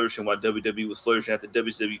TNA was flourishing while WWE was flourishing after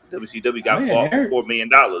WCW got bought for $4 million.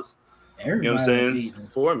 You know what I'm saying?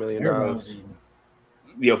 $4 million.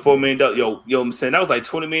 Yo, $4 million. Yo, you know what I'm saying? That was like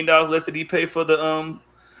 $20 million less than he paid for the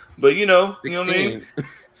but you know what I mean?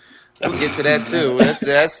 We'll get to that too.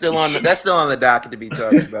 That's still on the docket to be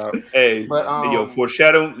talked about. Hey, but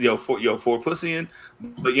foreshadow, for pussy in.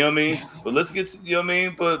 But you know what I mean? But let's get to you know what I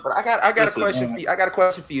mean? But I got a question for you. I got a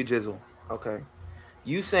question for you, Jizzle. Okay.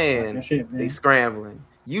 You saying they scrambling.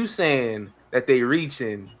 You saying that they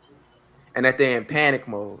reaching and that they're in panic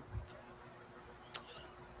mode.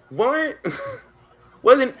 Wasn't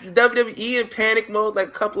WWE in panic mode like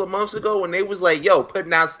a couple of months ago when they was like, yo,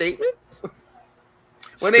 putting out statements?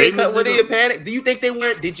 When they in panic, did you think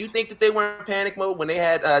that they were in panic mode when they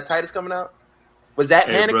had Titus coming out? Was that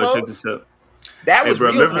panic mode? That was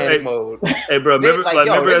real panic mode. Hey, bro, remember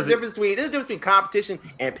there's a difference between competition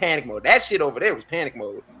and panic mode. That shit over there was panic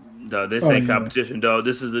mode. No, this ain't competition, dog.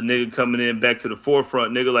 This is a nigga coming in back to the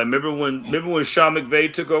forefront, nigga. Like, remember when Sean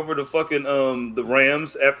McVay took over the fucking the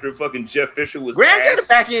Rams after fucking Jeff Fisher was get it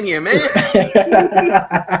back in here, man.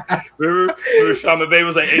 remember Sean McVay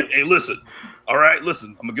was like, hey, listen. All right,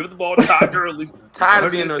 listen, I'm gonna give it the ball to Todd Gurley. Tired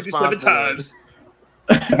of being responsible. Times.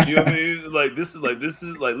 You know what I mean? Like this is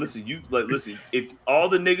listen, if all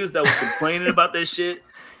the niggas that was complaining about that shit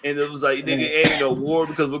and it was like nigga ain't no war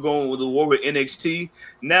because we're going with the war with NXT.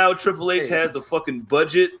 Now Triple H has the fucking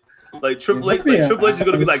budget. Like Triple H is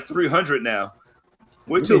gonna be like 300 now.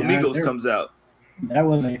 Wait till Migos comes out. That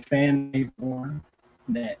was a fan base born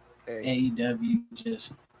that AEW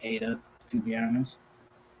just ate up, to be honest.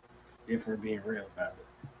 If we're being real about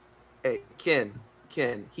Hey, it.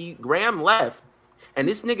 Ken, Graham left, and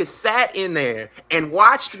this nigga sat in there and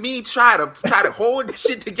watched me try to hold this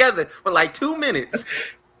shit together for like 2 minutes.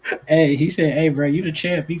 Hey, he said, "Hey, bro, you the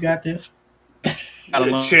champ. You got this."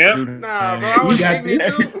 Champ? Nah, bro, I was thinking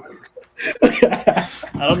too.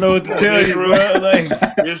 I don't know what to tell you, bro. Like,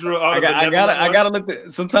 I gotta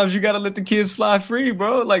let sometimes you gotta let the kids fly free,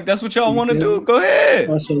 bro. Like that's what y'all want to do. Go ahead.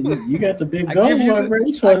 Oh, so you got the big I give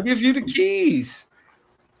you the keys.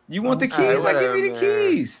 You want the keys? I give you the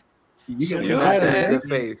keys. You got good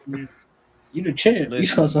faith. You the champ. You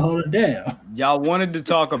supposed to hold it down. Y'all wanted to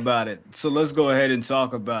talk about it, so let's go ahead and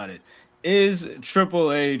talk about it. Is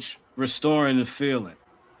Triple H restoring the feeling?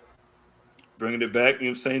 Bringing it back, you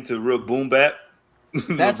know what I'm saying, to real boom bap.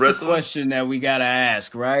 That's the question that we gotta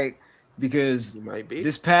ask, right? Because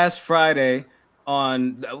this past Friday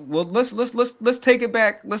let's take it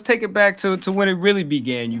back. Let's take it back to when it really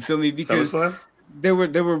began. You feel me? Because there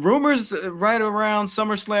were rumors right around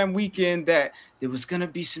SummerSlam weekend that there was gonna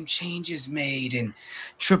be some changes made, and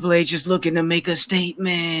Triple H is looking to make a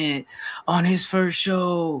statement on his first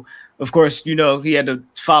show. Of course, he had to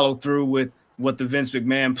follow through with what the Vince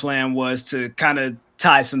McMahon plan was to kind of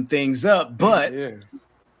tie some things up, but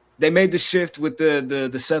they made the shift with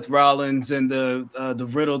the Seth Rollins and the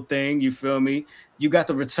Riddle thing. You feel me? You got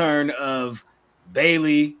the return of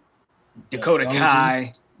Bayley, Dakota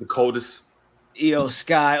Kai, the coldest, Io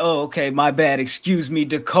Sky. Oh, okay, my bad. Excuse me.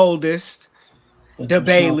 The coldest, the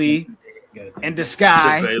Bayley, and the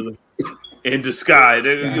Sky. In the Sky.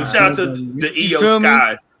 Shout out to the Io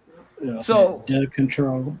Sky. So the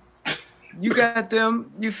Control. You got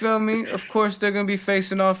them, you feel me? Of course, they're going to be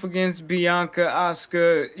facing off against Bianca,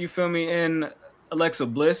 Asuka, you feel me, and Alexa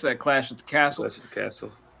Bliss at Clash at the Castle.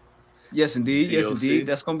 Yes, indeed. CLC. Yes, indeed.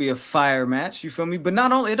 That's going to be a fire match, you feel me? But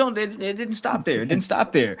not only, it didn't stop there. It didn't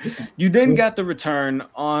stop there. You then got the return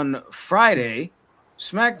on Friday,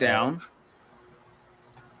 SmackDown,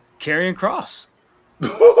 Karrion Kross.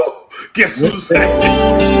 Guess who's back?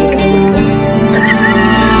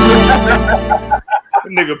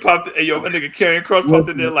 Nigga popped it. Hey, yo, my nigga Karrion Kross popped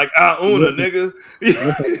in there like Una, nigga.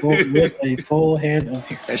 With a full head of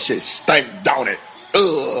hair. That shit stank, don't it?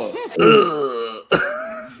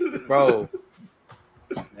 Bro.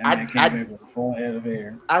 Full head of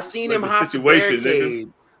hair. I seen Like him the hop the situation,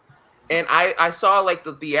 barricade, and I saw like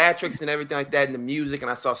the theatrics and everything like that, and the music, and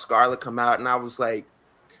I saw Scarlett come out, and I was like,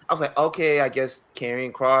 okay, I guess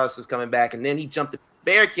Karrion Kross is coming back, and then he jumped the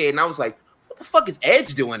barricade, and I was like, what the fuck is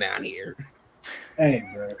Edge doing down here? Hey,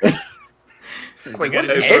 bro. I was like, what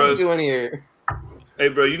is Edge doing here? Hey,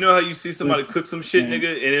 bro, you know how you see somebody cook some shit,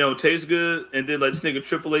 nigga, and it don't taste good, and then like this nigga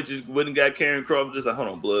Triple H just went and got Karrion Kross, just like, hold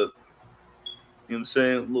on, blood. You know what I'm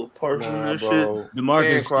saying? A little partial and that shit.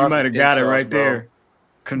 DeMarcus, you might have got it right there.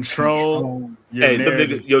 Control. Hey, them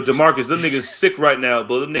niggas, yo, DeMarcus, them niggas sick right now,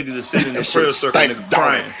 but them niggas is sitting in the prayer circle, nigga,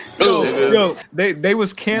 crying. Yo, they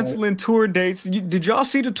was canceling tour dates. Did y'all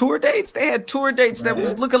see the tour dates? They had tour dates that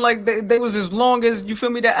was looking like they was as long as, you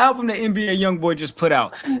feel me, the album that NBA Youngboy just put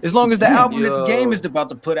out. As long as the album that the game is about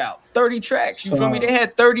to put out. 30 tracks. You feel me? They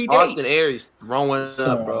had 30 days. Austin Aries throwing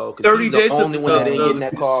up, bro. 30 days the only one that didn't get in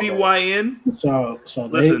that call. CYN. So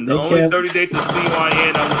listen, the only 30 dates of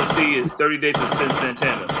CYN I want to see is 30 dates of Sin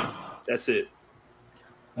Santana. That's it.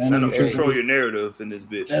 I don't control your narrative in this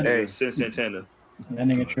bitch. Sin Santana. That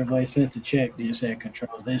nigga Triple H sent the check. They just said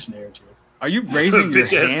control this narrative. Are you raising your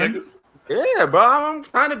hand? Yeah, bro. I'm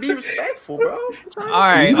trying to be respectful, bro. All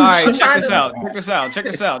right. Check this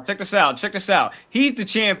out. He's the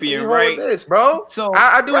champion, right? This, bro. So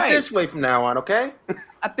I do it this way from now on, okay?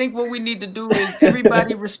 I think what we need to do is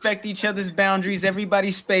everybody respect each other's boundaries,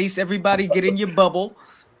 everybody space, everybody get in your bubble.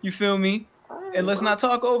 You feel me? And let's not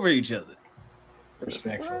talk over each other.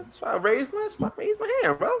 Respectful. That's why I raised my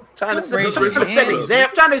hand, bro. Trying to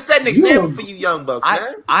Don't set an example for you young bucks,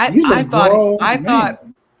 man.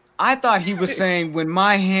 I thought he was saying when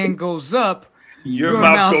my hand goes up, your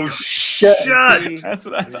mouth goes shut. That's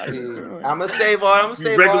what I thought. I'm gonna save all.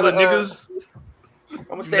 Regular niggas. I'm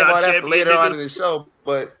gonna save all that for later on in the show.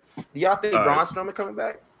 But do y'all think Braun Strowman coming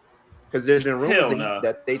back? Because there's been rumors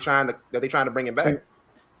that they trying to bring him back.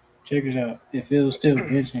 Check it out. If it was still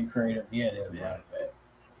Vince and creative, they'll bring it back.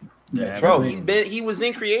 Yeah, bro, he was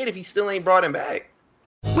in creative. He still ain't brought him back.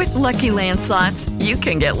 With Lucky Land Slots, you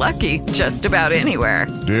can get lucky just about anywhere.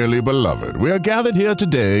 Dearly beloved, we are gathered here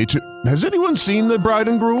today to... Has anyone seen the bride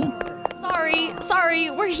and groom? Sorry,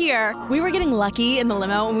 we're here. We were getting lucky in the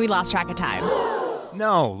limo and we lost track of time.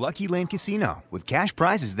 No, Lucky Land Casino, with cash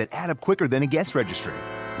prizes that add up quicker than a guest registry.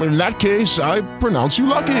 In that case, I pronounce you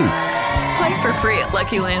lucky. Play for free at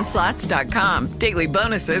LuckyLandSlots.com. Daily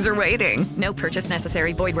bonuses are waiting. No purchase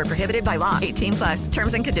necessary. Void where prohibited by law. 18+.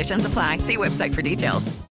 Terms and conditions apply. See website for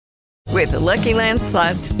details. With Lucky Land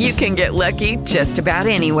Slots, you can get lucky just about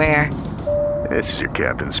anywhere. This is your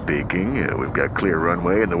captain speaking. We've got clear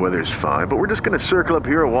runway and the weather's fine, but we're just going to circle up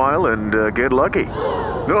here a while and get lucky.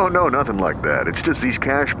 No, nothing like that. It's just these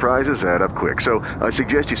cash prizes add up quick. So I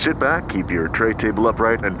suggest you sit back, keep your tray table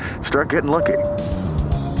upright, and start getting lucky.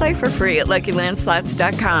 Play for free at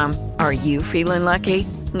LuckyLandSlots.com. Are you feeling lucky?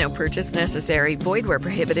 No purchase necessary. Void where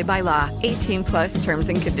prohibited by law. 18+ terms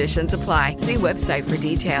and conditions apply. See website for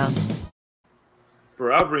details.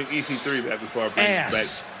 Bro, I'll bring EC3 back before I bring back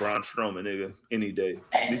Braun Strowman, nigga, any day.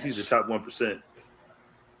 At least he's the top 1%.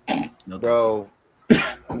 Bro,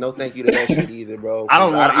 no thank you to that shit either, bro. I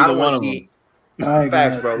don't want either one of them.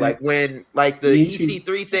 Facts, bro. Like when, like the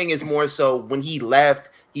EC3 thing is more so when he left,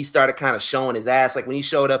 he started kind of showing his ass. Like when he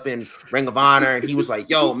showed up in Ring of Honor and he was like,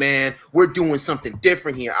 yo, man, we're doing something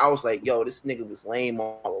different here. I was like, yo, this nigga was lame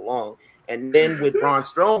all along. And then with Braun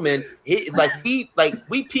Strowman,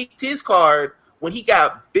 we peaked his card when he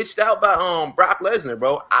got bitched out by Brock Lesnar,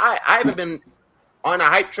 bro. I haven't been on a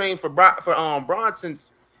hype train for Braun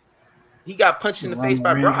since he got punched in the face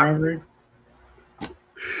by Brock.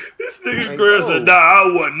 This nigga Greg said, nah, I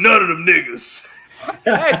want none of them niggas.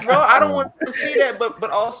 Thanks, bro. I don't want to see that,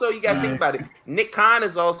 but also you gotta think about it. Nick Khan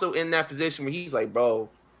is also in that position where he's like, bro,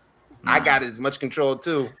 I got as much control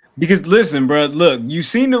too. Because listen, bro, look, you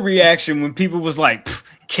seen the reaction when people was like,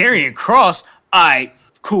 Karrion Kross, all right,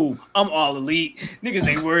 cool, I'm all elite. Niggas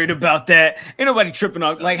ain't worried about that. Ain't nobody tripping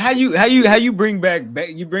off. Like how you bring back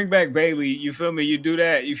Bayley, you feel me? You do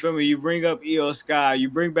that, you feel me? You bring up Io Sky,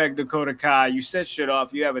 you bring back Dakota Kai, you set shit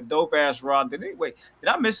off, you have a dope ass Raw. Did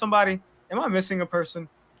I miss somebody? Am I missing a person?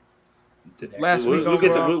 Last week we'll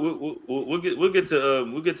get to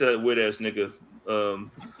that weird ass nigga,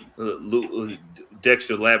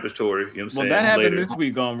 Dexter Laboratory. You know what I'm saying? Well, that happened later this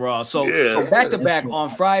week on Raw. So back to back on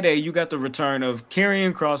Friday, you got the return of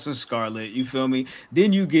Karrion Kross and Scarlett. You feel me?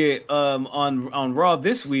 Then you get on Raw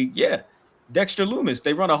this week, Dexter Lumis.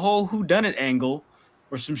 They run a whole whodunit angle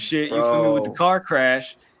or some shit. You feel me with the car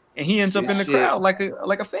crash, and he ends up in the crowd like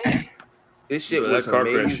a fan. This shit was that car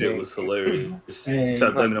crash shit was hilarious.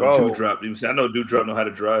 Shout out to Dewdrop. You know, I know Dewdrop know how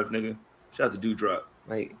to drive, nigga. Shout out to Dewdrop.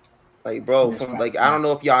 Like bro, I don't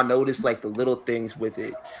know if y'all noticed like the little things with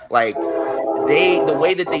it. Like the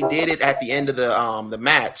way that they did it at the end of the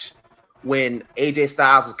match when AJ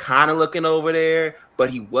Styles was kind of looking over there, but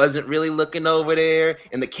he wasn't really looking over there,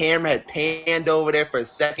 and the camera had panned over there for a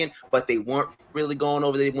second, but they weren't really going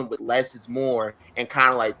over there. They went with less is more and kind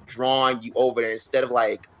of like drawing you over there instead of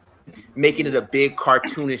like making it a big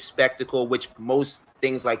cartoonish spectacle, which most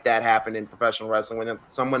things like that happen in professional wrestling. When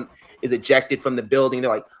someone is ejected from the building,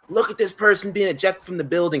 they're like, look at this person being ejected from the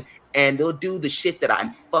building, and they'll do the shit that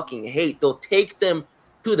I fucking hate. They'll take them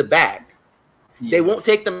to the back. They won't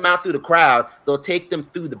take them out through the crowd. They'll take them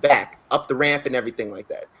through the back, up the ramp and everything like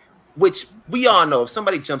that, which we all know if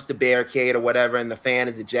somebody jumps the barricade or whatever and the fan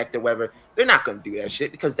is ejected, whatever, they're not going to do that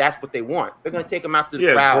shit because that's what they want. They're going to take them out to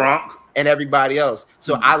the crowd and everybody else.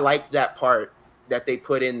 So I like that part that they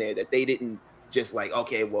put in there, that they didn't just like,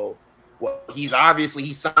 okay, well, he's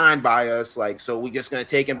signed by us, like, so we're just going to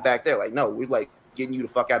take him back there. Like, no, we're like getting you the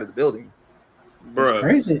fuck out of the building. Bro,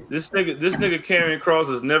 this nigga Karrion Kross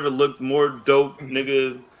has never looked more dope,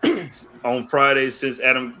 nigga, on Friday since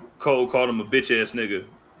Adam Cole called him a bitch ass nigga.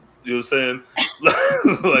 You know what I'm saying?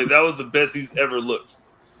 Like that was the best he's ever looked.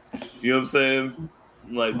 You know what I'm saying?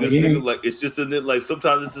 Like this nigga, like it's just like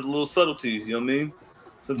sometimes it's a little subtlety. You know what I mean?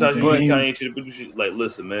 Sometimes you kind of ain't like,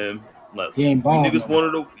 listen, man. Like you niggas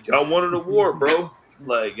wanted a war, bro.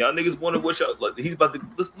 Like y'all niggas wanted what y'all like. He's about to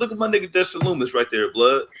look at my nigga Dexter Lumis right there,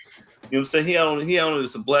 blood. You know what I'm saying? He on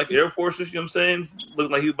some black Air Forces. You know what I'm saying?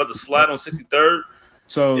 Looking like he was about to slide on 63rd.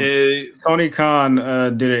 So Tony Khan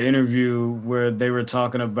did an interview where they were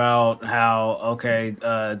talking about how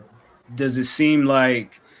does it seem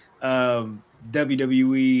like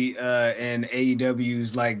WWE and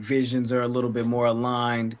AEW's like visions are a little bit more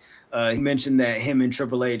aligned? He mentioned that him and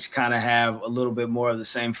Triple H kind of have a little bit more of the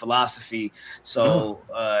same philosophy. So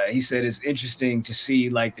he said it's interesting to see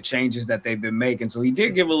like the changes that they've been making. So he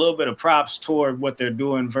did give a little bit of props toward what they're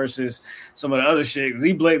doing versus some of the other shit.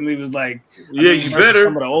 He blatantly was like, you better.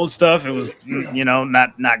 Some of the old stuff, it was,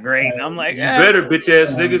 not great. And I'm like, you better, bitch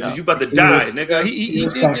ass nigga, because you about to die, nigga. He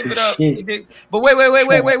did give it up. He did. But wait,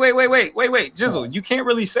 Jizzle, you can't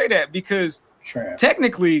really say that because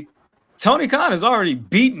technically Tony Khan has already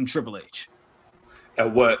beaten Triple H.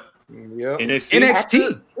 At what? Yeah.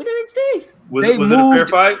 NXT. Was it a fair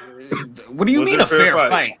fight? What do you mean a fair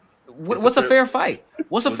fight? What's a fair fight?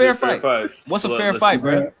 What's a fair fight? What's a fair fight,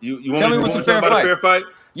 bro? Tell me what's a fair fight.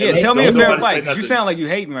 Yeah, tell me a fair fight. You sound like you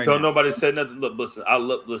hating right now. Don't nobody say nothing. Look,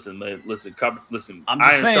 listen, man. Listen. I'm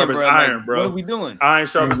just saying, bro. Iron, bro. What are we doing? Iron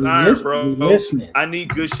sharp as iron, bro. I need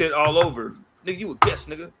good shit all over. Nigga, you a guest,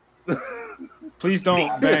 nigga. Please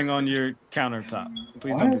don't bang on your countertop.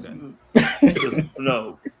 Please don't do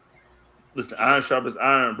that. Listen, iron sharp as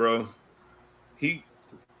iron, bro. He's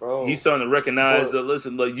starting to recognize that.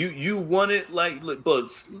 Listen, like you want it, like, but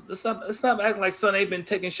let's not act like son ain't been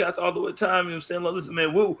taking shots all the way time. You know what I'm saying? Like, listen,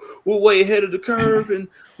 man, we're way ahead of the curve, and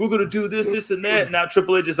we're gonna do this, and that. Now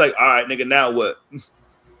Triple H is like, all right, nigga, now what?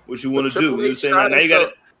 What you want to do? You know what I'm saying? Like, now you got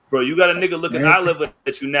it. Bro, you got a nigga looking eye level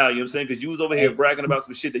at you now, you know what I'm saying? Because you was over here bragging about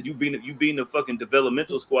some shit that you being the fucking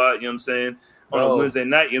developmental squad, you know what I'm saying? on a Wednesday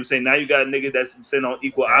night. You know what I'm saying? Now you got a nigga that's sitting on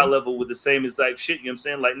equal eye level with the same exact shit. You know what I'm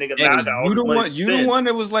saying? Like, nigga, now I got all the money to spend. You the one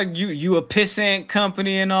that was like, you a pissant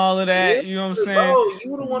company and all of that. You know what I'm saying? Bro,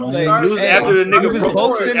 you the one who started after the nigga was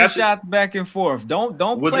both sending shots back and forth. Don't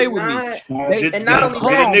play with me. And not only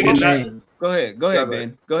that, Go ahead,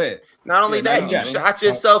 man. Go ahead. Not only that, you shot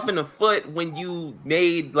yourself in the foot when you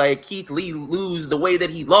made like Keith Lee lose the way that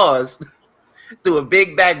he lost through a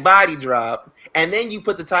big back body drop, and then you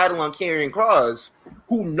put the title on Karrion Kross,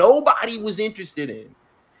 who nobody was interested in.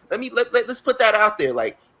 Let's put that out there.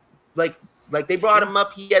 Like they brought him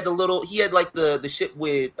up. He had the shit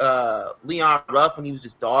with Leon Ruff when he was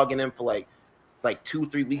just dogging him for like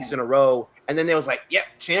 2-3 weeks in a row, and then there was like, yep,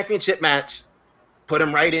 championship match, put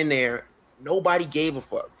him right in there. Nobody gave a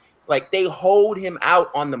fuck. Like, they hold him out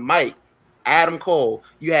on the mic. Adam Cole,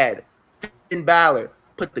 you had Finn Balor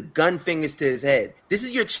put the gun fingers to his head. This is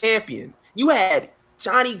your champion. You had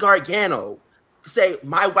Johnny Gargano say,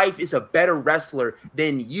 my wife is a better wrestler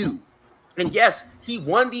than you. And yes, he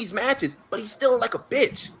won these matches, but he's still like a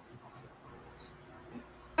bitch.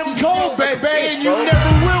 Cole, baby, and you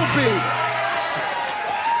never will be.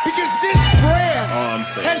 Because this brand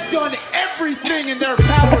has done everything in their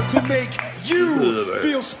power to make you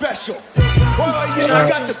feel special. Well, you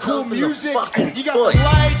got the cool music, you got the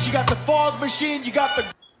lights, you got the fog machine, you got the...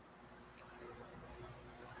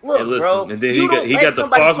 Look, hey, listen, bro, and then he got the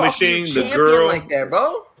fog machine, the girl like that,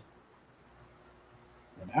 bro.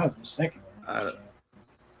 That was the second one.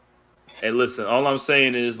 Hey, listen, all I'm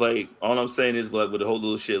saying is like with the whole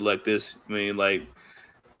little shit like this, I mean, like,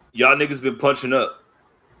 y'all niggas been punching up,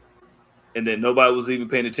 and then nobody was even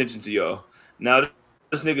paying attention to y'all. Now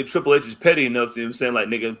this nigga Triple H is petty enough, you know what I'm saying? Like,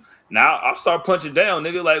 nigga, now I'll start punching down,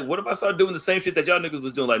 nigga. Like, what if I start doing the same shit that y'all niggas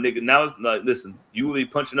was doing? Like, nigga, now it's like, listen, you will be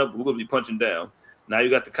punching up, we're gonna be punching down. Now you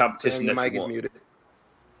got the competition that you want. Muted.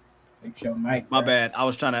 My bad. I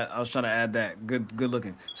was trying to add that. Good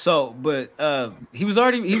looking. So, but he was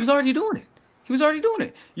already doing it. He was already doing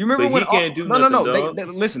it. You remember but when? He can't do nothing, no. They,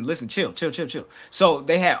 listen. Chill. So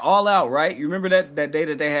they had All Out, right? You remember that day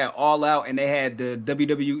that they had All Out, and they had the the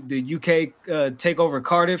UK Takeover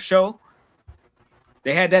Cardiff show.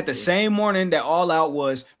 They had that the same morning that All Out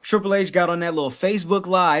was. Triple H got on that little Facebook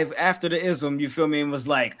Live after the ism, you feel me, and was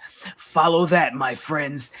like, follow that, my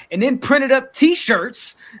friends. And then printed up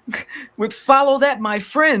T-shirts with follow that, my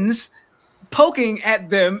friends, poking at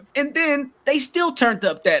them. And then they still turned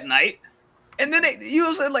up that night. And then you know what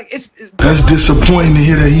I'm saying? Like, it's that's disappointing to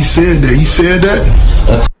hear that he said that. He said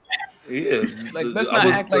that? Yeah, like let's not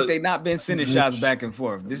act like they not been sending shots back and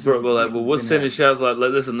forth. This bro, but what's sending shots like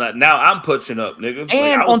listen, now I'm punching up, nigga.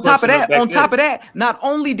 And like, on top of that, not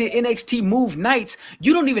only did NXT move nights,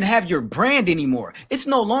 you don't even have your brand anymore. It's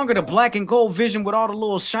no longer the black and gold vision with all the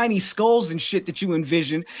little shiny skulls and shit that you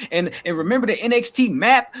envision. And remember the NXT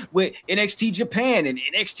map with NXT Japan and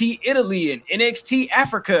NXT Italy and NXT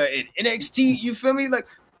Africa and NXT, you feel me? Like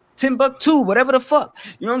Timbuktu, whatever the fuck.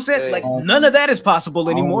 You know what I'm saying? Like, none of that is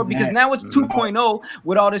possible anymore because now it's 2.0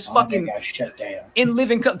 with all this fucking in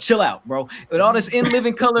living color. Chill out, bro. With all this in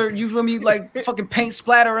living color, you feel me? Like fucking paint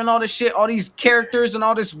splatter and all this shit, all these characters and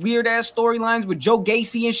all this weird ass storylines with Joe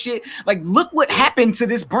Gacy and shit. Like, look what happened to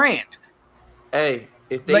this brand. Hey,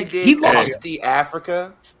 if they did NXT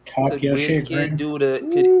Africa, could WizKid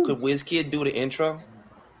do the intro?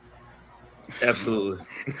 Absolutely.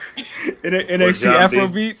 NXT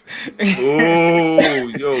Afrobeats. Oh,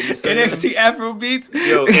 yo, NXT Afrobeats.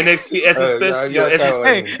 Yo, NXT SS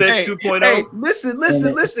 2.0. Hey,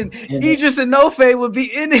 listen. Idris Enofe would be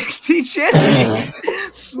NXT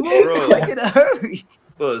champion. Smooth, quick, in a hurry.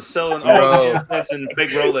 But selling all the incense and fake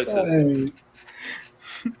Rolexes.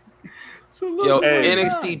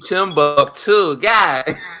 NXT Timbuktu, guy.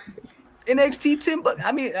 NXT Timbuktu.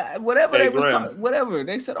 I mean, whatever they was talking, whatever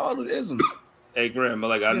they said, all of the isms. Hey Graham,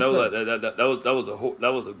 like I know that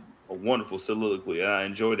was a wonderful soliloquy. I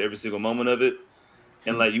enjoyed every single moment of it.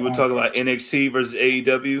 And like you were talking about NXT versus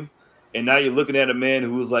AEW, and now you're looking at a man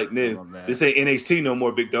who was like, "Man, this ain't NXT no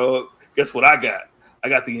more, big dog." Guess what I got? I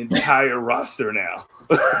got the entire roster now.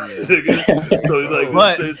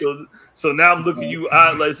 So now I'm looking at you.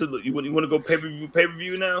 You want to go pay per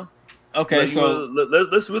view now? Okay, like, so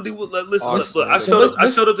let's look. I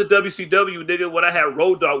showed up to WCW, nigga, when I had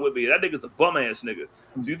Road Dogg with me. That nigga's a bum ass nigga.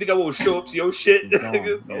 So you think I will show up to your shit,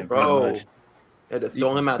 nigga? No, bro. Had to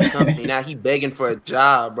throw him out the company. Now he begging for a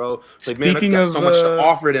job, bro. It's like, man, I got so much to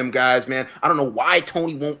offer them guys, man. I don't know why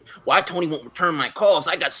Tony won't return my calls.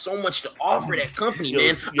 I got so much to offer that company,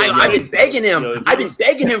 man. I've been begging him. I've been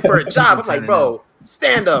begging him for a job. I'm like, bro,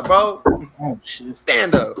 stand up, bro.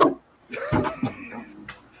 Stand up.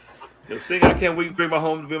 Yo, Sing, I can't wait to bring my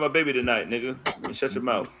home to be my baby tonight, nigga. Shut your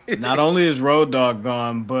mouth. Not only is Road Dogg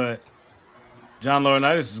gone, but John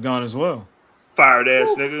Laurinaitis is gone as well. Fired ass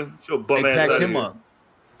nigga. Your bum They ass packed out him here. up.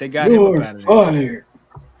 They got him up out of fired. there.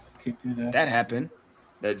 That happened.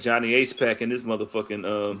 That Johnny Ace pack in this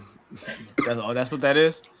motherfucking That's what that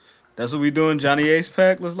is. That's what we doing. Johnny Ace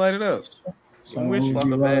pack. Let's light it up. I'm with you.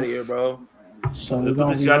 Fuck up out of here, bro. So Let's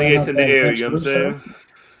put this Johnny Ace in the air. You know what I'm saying?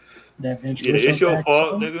 That Yeah, it's your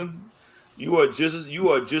fault, nigga. You are just as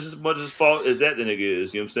much as fault as that the nigga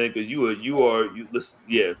is. You know what I'm saying? Because listen,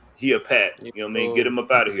 yeah, he a pat. You know what I mean? Get him up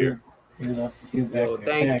out of here. Yo,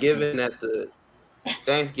 Thanksgiving at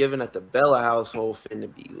the Bella household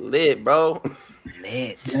finna be lit, bro.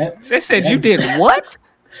 Lit. They said you did what?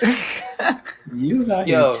 You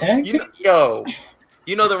yo,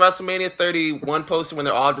 you know the WrestleMania 31 poster when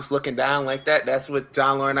they're all just looking down like that? That's what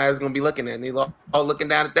John Laurinaitis is gonna be looking at. And they all looking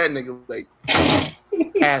down at that nigga like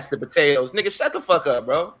pass the potatoes. Nigga, shut the fuck up,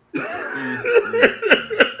 bro.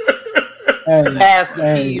 Pass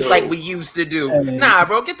the peas like we used to do. Nah,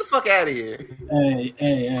 bro, get the fuck out of here.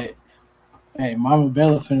 Hey, Mama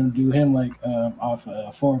Bella finna do him like off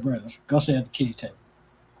Four Brothers. Go sit at the kitty table.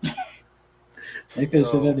 They could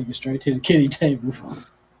send that nigga straight to the kitty table.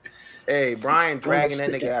 Hey, Brian dragging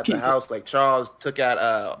that nigga out the house like Charles took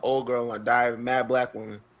out old girl and died mad black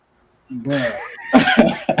woman. Bruh.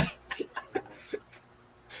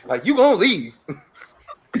 Like, you gonna leave.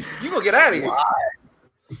 You gonna get out of here.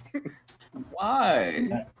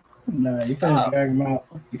 Why? No, you finna drag him out.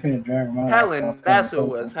 You finna drag him out. Helen, that's who it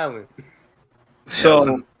was. Helen.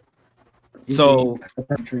 So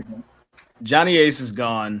Johnny Ace is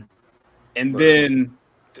gone, and then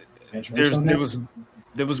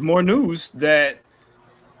there was more news that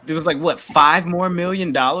there was like what $5 more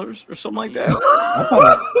million or something like that.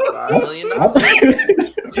 $5 million.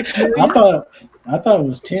 I thought it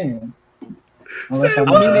was 10.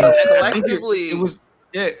 Collectively, it was.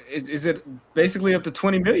 Yeah, is it basically up to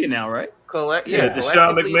 20 million now, right? Deshaun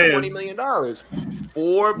McMahon. $20 million.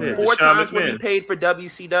 Four times what he paid for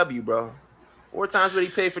WCW, bro. 4 times what he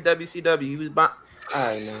paid for WCW. He was buying.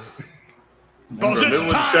 I don't know. Remember when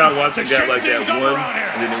Deshaun Watson got like that one,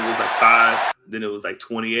 and then it was like 5, then it was like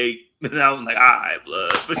 28, and I was like, all right,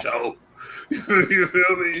 blood, for sure. You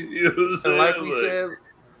feel me? You know what I'm saying?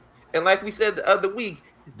 And like we said the other week,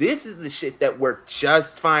 this is the shit that we're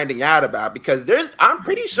just finding out about because I'm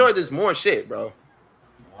pretty sure there's more shit, bro.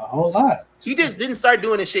 A whole lot. He just didn't start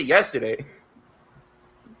doing this shit yesterday.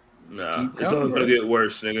 Nah, it's only gonna get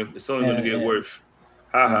worse, nigga. It's only gonna get worse.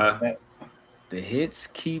 Ha. The hits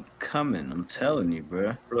keep coming. I'm telling you,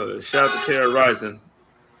 bro. Bro, shout out to Terra Rising.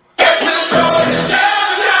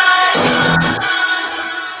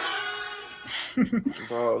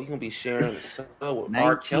 Bro, you gonna be sharing the cell with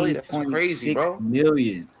R. Kelly? That's crazy, bro.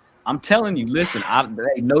 Million. I'm telling you, listen,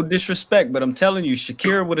 no disrespect, but I'm telling you,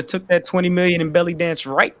 Shakira would have took that 20 million and belly dance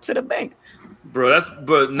right to the bank. Bro,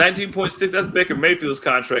 but 19.6, that's Baker Mayfield's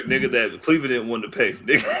contract, nigga, that Cleveland didn't want to pay.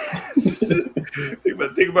 Nigga.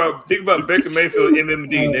 think about Baker Mayfield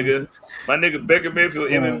MMD, nigga. My nigga Baker Mayfield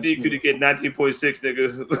MMD could get 19.6,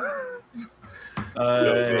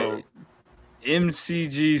 nigga.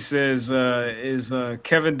 MCG says, is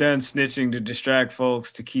Kevin Dunn snitching to distract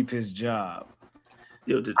folks to keep his job?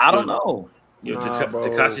 I don't know.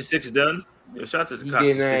 Tekashi 6 done? Yo, shout out to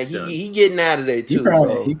Tekashi 6 done. He getting out of there too,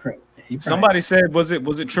 bro. Somebody said, was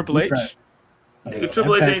it Triple H? Nigga,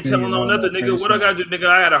 Triple H ain't telling on nothing, nigga. What I gotta do, nigga?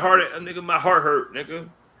 I had nigga, my heart hurt, nigga.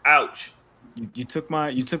 Ouch. You took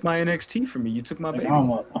my NXT from me. You took my baby.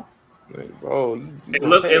 Bro, and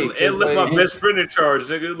left my best friend in charge,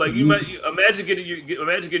 nigga. Like imagine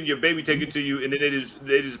getting your baby taken to you, and then they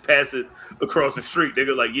just pass it across the street,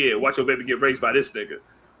 nigga. Like, yeah, watch your baby get raised by this nigga.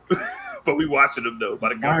 But we watching them though by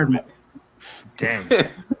the government. Damn.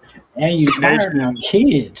 And you fired my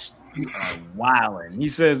kids. Wilding. He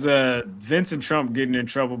says Vince and Trump getting in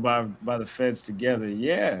trouble by the feds together.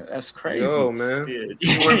 Yeah, that's crazy. Yo, man.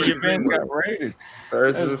 Your man got raided.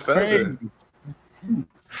 That's crazy.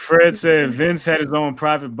 Fred said Vince had his own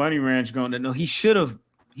private bunny ranch going. No, he should have.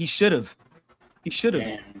 He could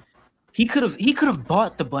have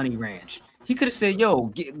bought the bunny ranch. He could have said,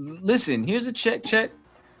 "Yo, listen, here's a check. You know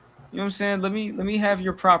what I'm saying? Let me have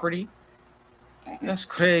your property." That's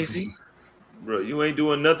crazy. Bro, you ain't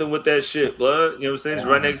doing nothing with that shit, blood. You know what I'm saying? It's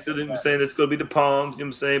right next to them. You're saying it's gonna be the Palms. You know what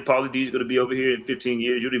I'm saying? Paulie D's gonna be over here in 15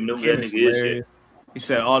 years. You don't even know who that nigga is yet. He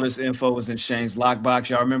said all this info was in Shane's lockbox.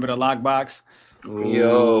 Y'all remember the lockbox?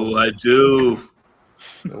 Yo, I do.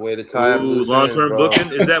 The way to tie long-term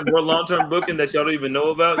booking. Is that more long-term booking that y'all don't even know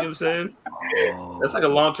about? You know what I'm saying? That's like a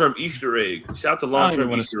long-term Easter egg. Shout out to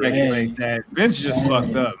long-term Easter egg. That Vince just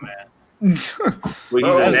fucked up, man. Well, he's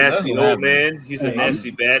a nasty old man. He's a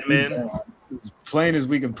nasty bad man. As plain as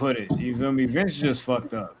we can put it. You feel me? Vince just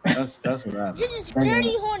fucked up. That's what happened. You're just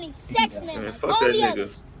dirty, horny sex man. Man, fuck that nigga.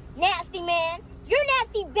 Nasty man. You're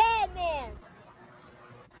nasty bad man.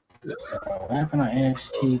 What happened on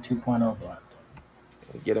NXT 2.0 block?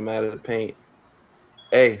 Get him out of the paint.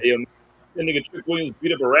 Hey, that nigga Trick Williams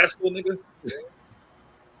beat up a rascal, nigga.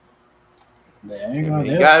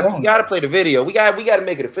 You gotta play the video. We gotta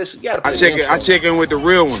make it official. You gotta. I check in with the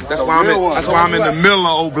real one. That's why I'm in the middle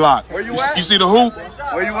of O Block. Where you at? You see the hoop?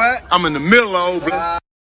 Where you at? I'm in the middle of O Block.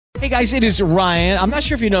 Hey guys, it is Ryan. I'm not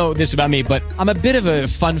sure if you know this about me, but I'm a bit of a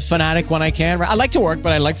fun fanatic when I can. I like to work,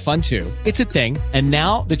 but I like fun too. It's a thing. And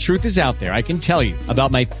now the truth is out there. I can tell you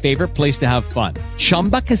about my favorite place to have fun.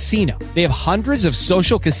 Chumba Casino. They have hundreds of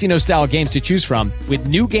social casino style games to choose from with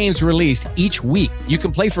new games released each week. You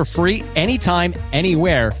can play for free anytime,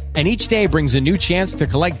 anywhere. And each day brings a new chance to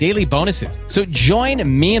collect daily bonuses. So join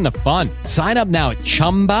me in the fun. Sign up now at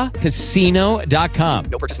ChumbaCasino.com.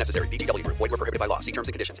 No purchase necessary. VGW Group. Void where prohibited by law. See terms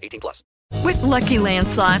and conditions. 18+. With Lucky Land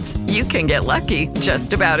Slots, you can get lucky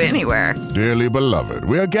just about anywhere. Dearly beloved,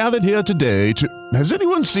 we are gathered here today to... Has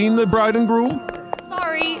anyone seen the bride and groom?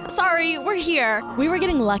 Sorry, we're here. We were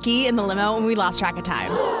getting lucky in the limo and we lost track of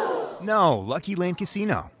time. No, Lucky Land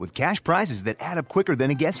Casino, with cash prizes that add up quicker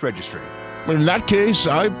than a guest registry. In that case,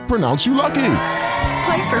 I pronounce you lucky.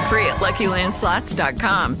 Play for free at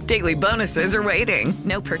LuckyLandSlots.com. Daily bonuses are waiting.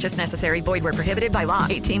 No purchase necessary. Void where prohibited by law.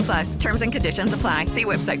 18+. Terms and conditions apply. See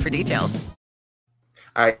website for details.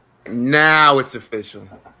 All right, now it's official.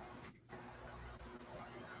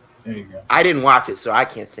 There you go. I didn't watch it, so I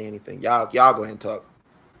can't say anything. Y'all go ahead and talk.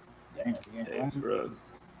 Hey, bro.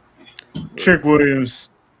 Trick Williams,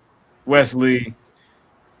 Wesley.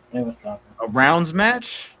 It was tough. A rounds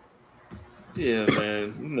match? Yeah,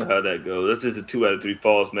 man. You know how that goes. That's just a 2 out of 3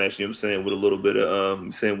 falls match, you know what I'm saying, with a little bit of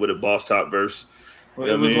with a boss top verse. Well,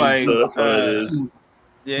 it was like so that's what it is.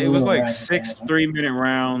 Yeah, it was like 6 3-minute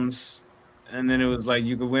rounds, and then it was like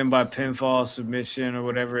you could win by pinfall, submission, or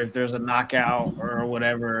whatever. If there's a knockout or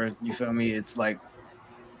whatever, you feel me? It's like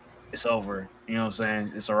it's over. You know what I'm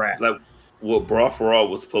saying? It's a wrap. Like what Brawl for All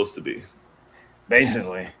was supposed to be.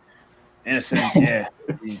 Basically. In a sense, yeah.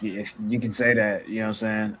 you can say that, you know what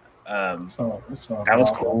I'm saying? That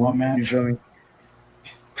was cool. You feel me?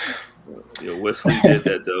 Yo, Wesley did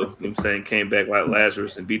that though. You know what I'm saying? Came back like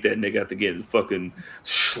Lazarus and beat that nigga after getting fucking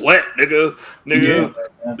slapped, nigga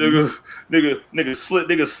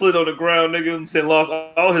slid on the ground, nigga. I'm saying lost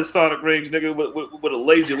all his sonic range, nigga, with a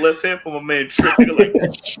lazy left hand from a man Trick, nigga, like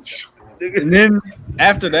nigga. And then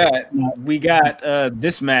after that, we got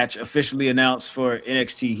this match officially announced for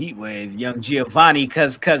NXT Heatwave. Young Giovanni,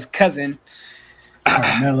 cousin.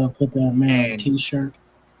 Carmelo put that man on a t-shirt.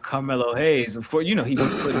 Carmelo Hayes, of course, you know he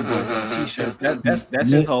was putting on t-shirts.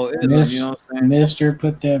 That's his whole ism, you know what I'm saying? Mister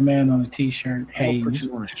put that man on a t-shirt. Hayes. Put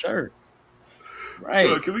you on a shirt. Right.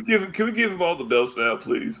 Bro, can we give him all the belts now,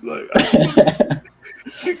 please? Like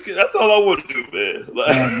that's all I want to do, man.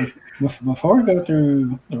 Like before we go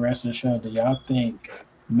through the rest of the show, do y'all think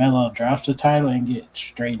Melo drops the title and get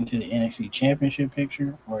straight into the NXT Championship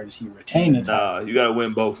picture, or does he retain the title? Nah, you gotta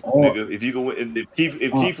win both, nigga. If you can win, if Keith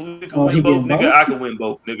Lee can win both, nigga, I can win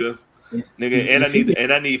both, nigga.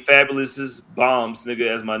 And I need Fabulous's bombs, nigga,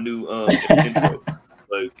 as my new intro.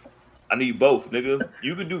 Like, I need both, nigga.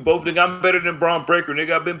 You can do both, nigga. I'm better than Braun Breaker,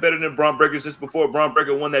 nigga. I've been better than Braun Breaker since before Braun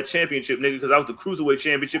Breaker won that championship, nigga, because I was the Cruiserweight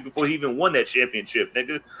Championship before he even won that championship,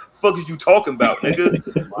 nigga. Fuck is you talking about,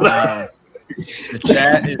 nigga? Wow. The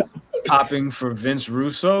chat is popping for Vince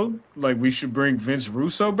Russo. Like we should bring Vince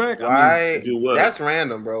Russo back. Why? That's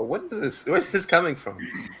random, bro. What is this? Where's this coming from?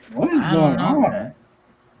 What is going on?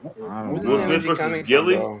 Will Smith versus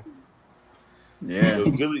Gilly? Yeah.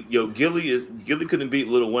 Gilly couldn't beat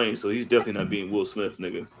Lil Wayne, so he's definitely not beating Will Smith,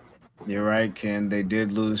 nigga. You're right, Ken. They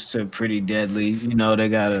did lose to Pretty Deadly. You know they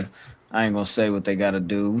gotta. I ain't gonna say what they gotta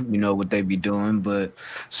do. You know what they be doing, but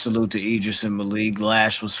salute to Idris and Malik.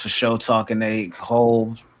 Lash was for sure talking a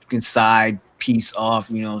whole side piece off.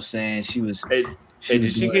 You know what I'm saying? She was.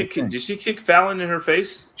 Did she kick Fallon in her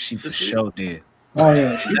face? She for sure did. Oh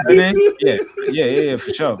yeah. Yeah,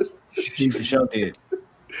 for sure. She for sure did.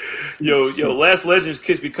 Yo, Last Legends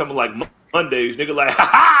kiss becoming like Mondays, nigga. Like,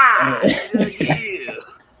 ha. Yeah.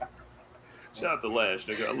 Shout out to Lash,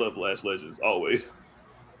 nigga. I love Last Legends always.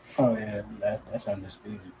 Oh yeah, that's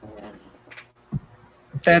undisputed.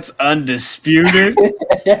 That's undisputed,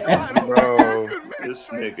 bro. This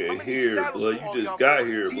nigga here, blood. You just got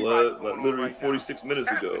here, blood. Like literally 46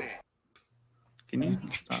 minutes ago. Can you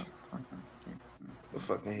stop? I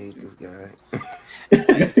fucking hate this guy.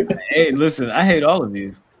 Hey, listen, I hate all of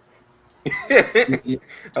you.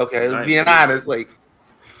 Okay, being honest, like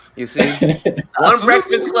you see, one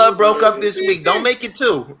Breakfast Club broke up this week. Don't make it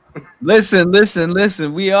two. Listen.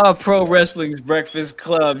 We are Pro Wrestling's Breakfast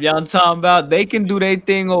Club. Y'all talking about they can do their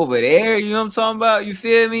thing over there. You know what I'm talking about? You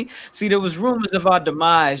feel me? See, there was rumors of our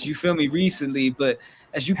demise. You feel me? Recently, but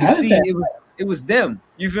as you can see, it was them.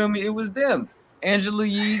 You feel me? It was them. Angela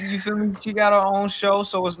Yee, you feel me? She got her own show,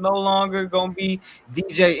 so it's no longer gonna be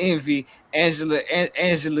DJ Envy, Angela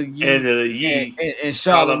Yee, and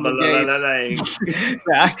Charlotte McGay.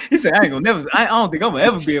 He said, "I don't think I'm gonna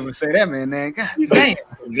ever be able to say that, man. God damn,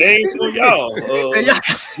 names for y'all.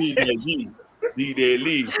 DJ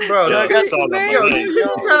Lee, bro.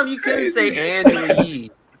 You couldn't say Angela Yee.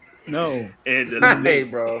 No, Angela Lee. Hey,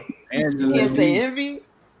 bro. Angela You can't Lee. say Envy.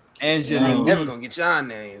 Angela Lee. Never gonna get your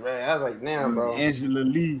name, man. I was like, damn, bro. Angela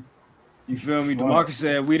Lee. You feel me? DeMarcus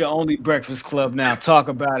said, we the only Breakfast Club now. Talk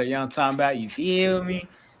about it. Y'all talking about it. You feel me?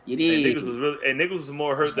 You did. Niggas was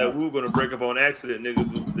more hurt that we were gonna break up on accident,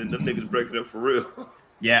 niggas, than them niggas breaking up for real.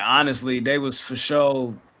 Yeah, honestly, they was for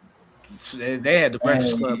sure. They had the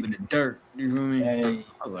Breakfast Club in the dirt. You feel me?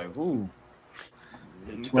 I was like, ooh.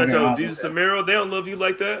 Jesus Samiro, they don't love you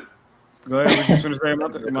like that. Go ahead. What you gonna say,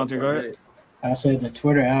 Monty? Go ahead. I said the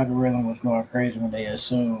Twitter algorithm was going crazy when they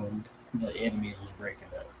assumed the enemies was breaking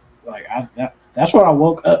up. Like that's what I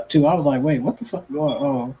woke up to. I was like, wait, what the fuck going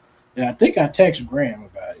on? And I think I texted Graham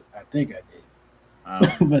about it. I think I did.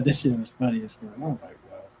 But this shit was funny as fuck. I was like,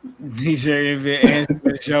 wow. DJ Envy,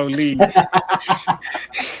 Angela Jolie.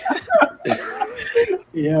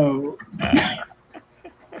 Yo.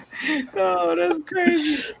 Oh, that's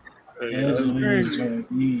crazy. That's crazy.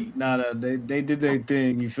 They did their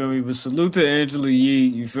thing. You feel me? But salute to Angela Yee.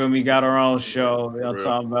 You feel me? Got her own show. Y'all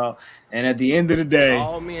talking about. And at the end of the day,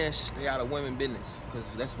 all men should stay out of women business because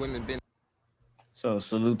that's women business. So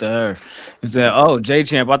salute to her. He said, "Oh, J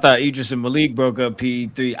Champ, I thought Idris and Malik broke up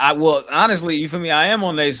PE3. Well, honestly, you feel me? I am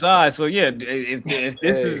on their side. So yeah, if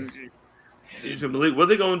this is Idris and Malik, what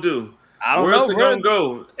they gonna do? I don't know. Where's they gonna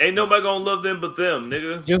go? Ain't nobody gonna love them but them,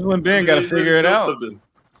 nigga. Just when Ben got to figure it out.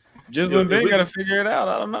 Just when Ben got to figure it out.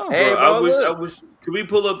 I don't know. Hey, bro, I wish. Can we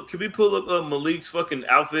pull up Malik's fucking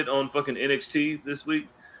outfit on fucking NXT this week?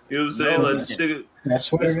 You know what I'm saying? Like this nigga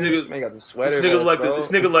got the sweater. This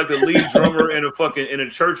nigga like the lead drummer in a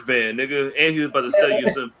church band, nigga. And he was about to sell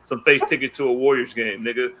you some face tickets to a Warriors game,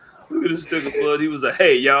 nigga. Look at this nigga, blood. He was like,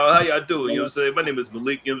 "Hey, y'all, how y'all doing?" You know what I'm saying? My name is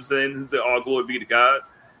Malik. You know what I'm saying? He said, "All glory be to God."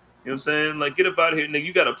 You know what I'm saying? Like, get up out of here, nigga.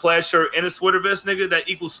 You got a plaid shirt and a sweater vest, nigga. That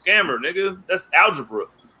equals scammer, nigga. That's algebra,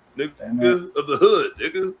 nigga, of the hood,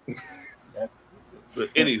 nigga.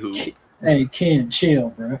 But anywho, hey, Ken, chill,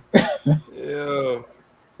 bro. Yeah.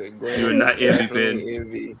 You're not envy, Ben.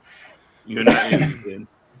 You're not envy, Ben.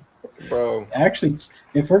 Bro. Actually,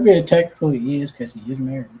 if we're being technical, he is because he is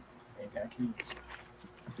married and got kids.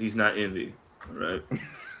 He's not envy, all right?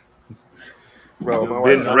 Bro,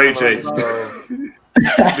 Ben's Ray J. Ben's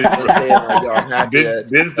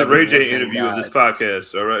the Ray J interview of this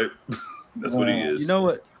podcast, all right? That's what he is. You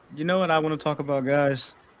know what I want to talk about,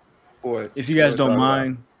 guys? What? If you guys don't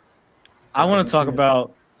mind, I want to talk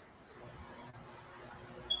about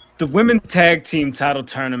the women's tag team title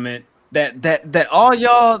tournament that all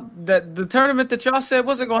y'all the tournament that y'all said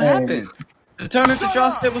wasn't gonna happen. The tournament that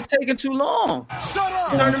y'all said was taking too long. Shut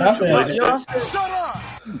up!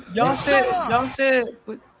 Y'all said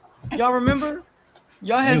y'all remember?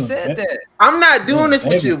 Y'all had said that. I'm not doing this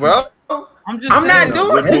with you, bro. I'm not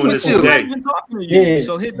doing this with you. I'm even talking to you.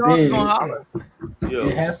 So hit dog gonna holler. Yo,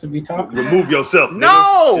 it has to be talked about. Remove yourself.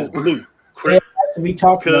 No. It has to be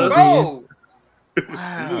talked about. No.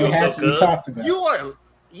 Wow. It has to be talked about.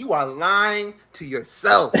 You are lying to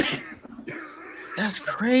yourself. That's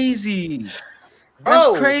crazy.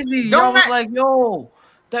 That's crazy. Y'all was like, yo,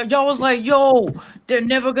 they're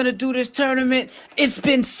never gonna do this tournament. It's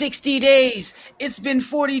been 60 days. It's been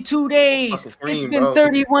 42 days. It's been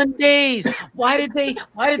 31 days. Why did they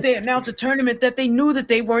announce a tournament that they knew that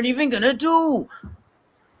they weren't even gonna do?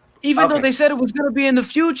 Even though they said it was gonna be in the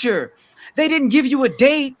future. They didn't give you a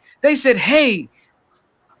date. They said, hey,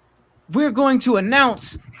 we're going to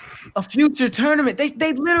announce a future tournament.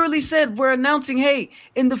 They literally said, we're announcing, hey,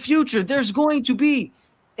 in the future, there's going to be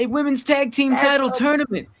a women's tag team title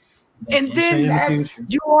tournament. And then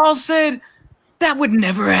you all said that would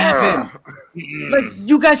never happen. Like,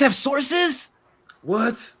 you guys have sources?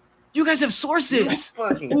 What? You guys have sources?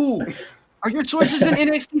 Ooh, are your sources in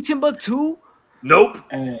NXT Timbuktu? Nope.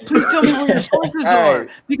 Please tell me where your sources are,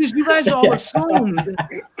 because you guys all assumed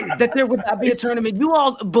that there would not be a tournament. You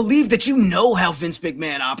all believe that you know how Vince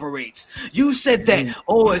McMahon operates. You said that,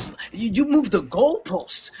 you moved the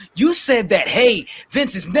goalposts. You said that, hey,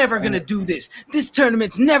 Vince is never going to do this. This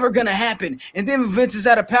tournament's never going to happen. And then Vince is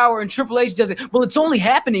out of power and Triple H does it. Well, it's only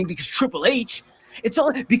happening because Triple H. It's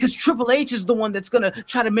only because Triple H is the one that's going to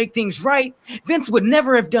try to make things right. Vince would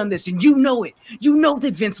never have done this, and you know it. You know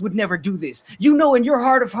that Vince would never do this. You know in your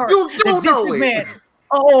heart of hearts that Vince McMahon.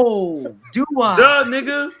 Oh, do I? Duh,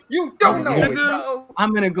 nigga. You don't know it, bro. I'm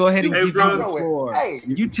going to go ahead and give you the floor.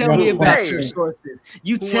 You tell me about your sources.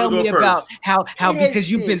 You tell me about how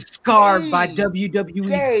because you've been scarred by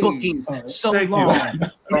WWE's booking so long.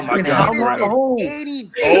 Oh my God, Graham.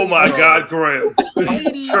 Oh my God, Graham.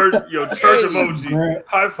 Church emoji.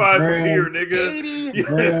 High five from here, nigga.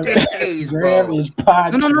 80 days, bro.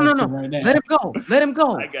 No. Let him go. Let him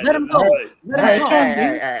go. Let him go. Let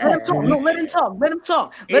him talk. No, let him talk. Let him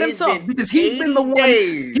talk. Let him talk because he's been the one.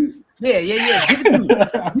 Yeah. Give it to me.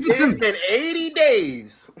 It's been 80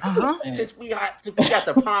 days since we got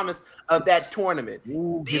the promise of that tournament.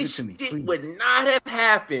 This shit would not have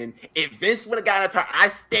happened if Vince would have gotten a tournament. I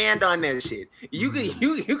stand on that shit. You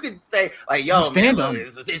could say like, yo, man,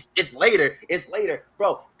 it's later. It's later,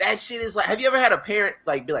 bro. That shit is like. Have you ever had a parent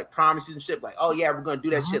like be like promise you some shit like, oh yeah, we're gonna do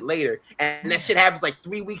that shit later, and that shit happens like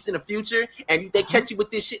 3 weeks in the future, and they catch you with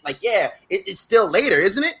this shit like, yeah, it's still later,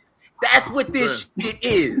 isn't it? That's what this shit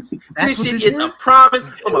is. This shit is a promise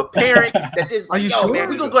from a parent that just like, yo, man,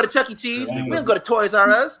 we're going to go to Chuck E. Cheese. We're going to go to Toys R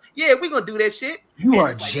Us. Yeah, we're going to do that shit. You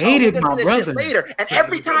are jaded, my brother. Later. And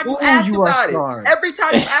every time you ask about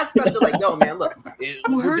it, they're like, yo, man, look,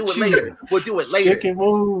 we'll do it later. We'll do it later.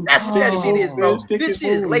 That's what that shit is, bro. This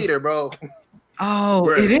shit is later, bro. Oh,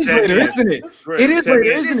 it is later, isn't it? It is later,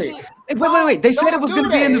 isn't it? Wait. They said it was going to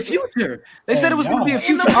be in the future. They said it was going to be a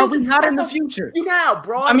future. Are we not in the future? You know,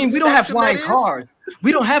 bro. I mean, we don't have flying cars.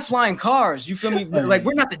 We don't have flying cars. You feel me? Like,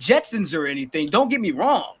 we're not the Jetsons or anything. Don't get me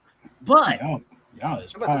wrong. But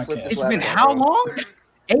it's been how long?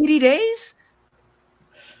 80 days?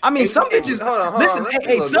 I mean, some bitches.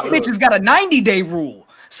 Some bitches got a 90-day rule.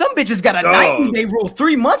 Some bitches got a 90-day rule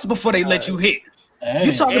 3 months before they let you hit.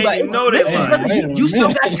 You talking about you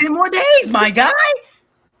still got 10 more days, my guy.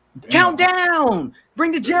 Countdown.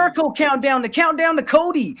 Bring the Jericho countdown, the countdown to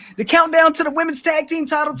Cody, the countdown to the women's tag team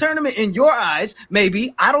title tournament. In your eyes,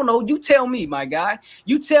 maybe. I don't know. You tell me, my guy.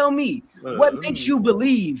 You tell me. What makes you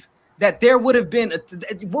believe that there would have been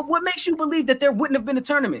what makes you believe that there wouldn't have been a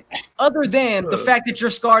tournament other than the fact that you're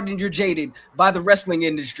scarred and you're jaded by the wrestling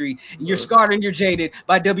industry, and you're scarred and you're jaded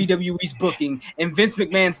by WWE's booking and Vince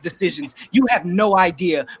McMahon's decisions. You have no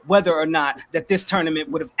idea whether or not that this tournament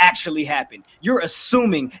would have actually happened. You're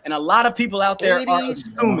assuming, and a lot of people out there are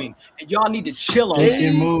assuming, and y'all need to chill on that.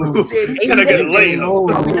 You gotta get a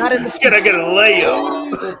layup. You gotta get a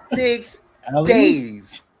layup. 86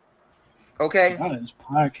 days. Okay,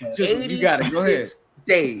 you got it. Go ahead.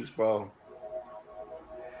 Days, bro.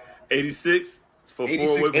 86 for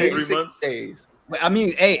 3 months. Days. I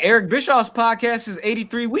mean, hey, Eric Bischoff's podcast is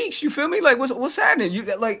 83 weeks. You feel me? Like, what's happening? You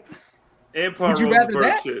like? And would you rather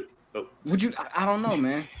that? Shit. Oh. Would you? I don't know,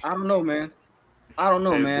 man. I don't know, man.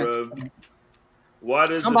 Bro. Why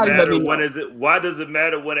does it matter when is it? Why does it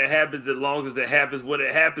matter when it happens? As long as it happens when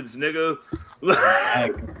it happens, nigga.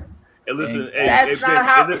 And listen,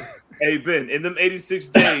 Ben, in them 86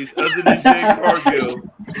 days, other than Jade Cargill,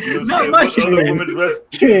 you know what I'm saying? What other women's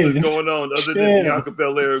wrestling is going on other than Bianca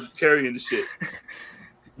Belair carrying the shit?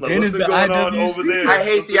 Like, what's been going on over there? I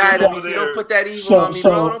hate the IWC. Don't put that evil on me,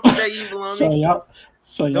 bro. Don't put that evil on me.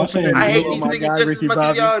 So y'all saying I hate these niggas just as much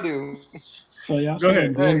as y'all do. So y'all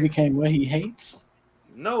saying Ben became what he hates?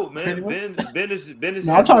 No, man. Ben is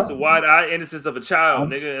just the wide-eye innocence of a child,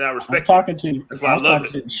 nigga, and I respect. I'm talking to you. That's why I love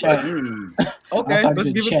it. Okay,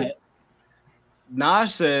 let's give it to Naj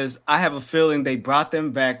says, I have a feeling they brought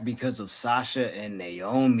them back because of Sasha and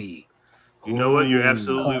Naomi. You know what? You're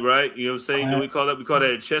absolutely right. You know what I'm saying? You know we call that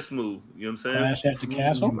a chess move. You know what I'm saying? Clash at the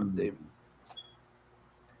castle.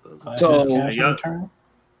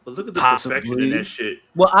 But look at the perfection in that shit.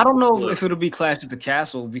 Well, I don't know if it'll be Clash at the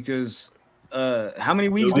Castle because how many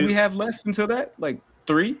weeks do we have left until that? Like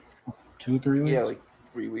 3? 2-3 weeks? Yeah, like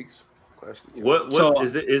 3 weeks.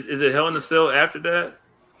 Is it Hell in a Cell after that?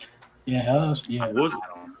 Yeah,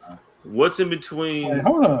 What's in between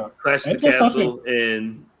Clash at the Castle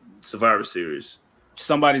and Survivor Series?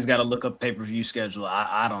 Somebody's got to look up pay-per-view schedule.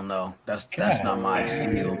 I don't know. That's not my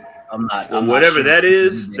field. I'm not. Well, whatever that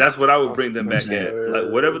is, that's what I would bring them back at. Like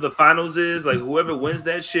whatever the finals is, like whoever wins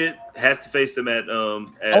that shit has to face them at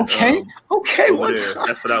okay. Over there.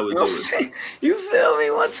 That's what I would do. You feel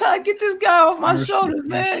me? Once I get this guy off my shoulders,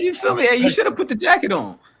 man. You feel me? Hey, you should have put the jacket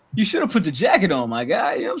on. You should have put the jacket on, my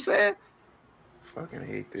guy. You know what I'm saying? Fucking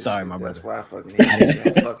hate this. Sorry, my That's brother. why I fucking hate this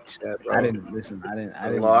shit. Fuck that, bro. I didn't listen. I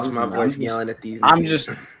didn't lost listen. my voice yelling at these. I'm just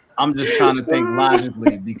trying to think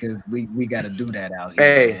logically because we got to do that out here.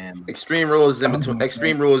 Hey, man. Extreme Rules in between.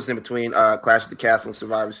 Extreme Rules in between. Clash of the Castle and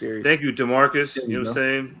Survivor Series. Thank you, DeMarcus. You know what I'm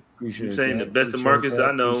saying? You're saying the best DeMarcus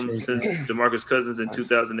I know since DeMarcus Cousins in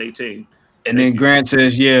 2018. And then Grant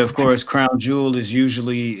says, yeah, of course, Crown Jewel is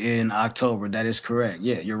usually in October. That is correct.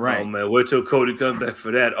 Yeah, you're right. Oh, man, wait till Cody comes back for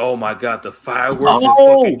that. Oh, my God, the fireworks are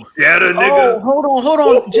fucking shatter, nigga. Hold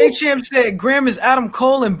on. J Champ said Graham is Adam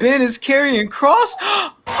Cole and Ben is Karrion Kross.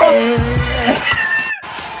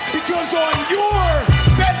 Because on your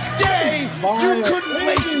best day, you couldn't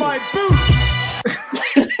lace my boots.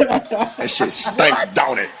 That shit stank,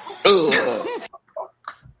 don't it? Ugh.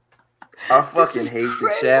 I fucking hate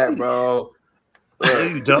the chat, bro.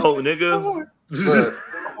 You don't, nigga. Look,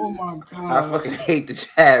 oh my god! I fucking hate the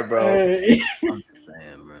chat, bro. Hey.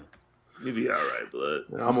 You be all right, blood.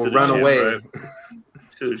 I'm gonna run away. Right?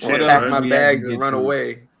 Pack my bags and run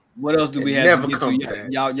away. What else do we have to get to?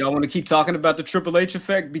 Y'all want to keep talking about the Triple H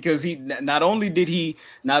effect because he not only did he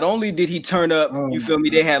turn up. You feel me?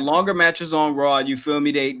 They had longer matches on Raw. You feel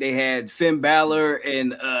me? They had Finn Balor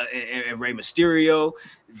and Rey Mysterio,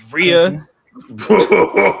 Rhea.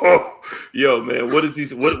 Yo, man, what is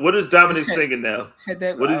he? What is Dominic singing now?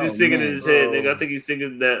 What is he singing in his head, nigga? I think he's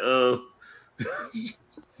singing that.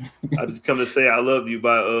 I just come to say I love you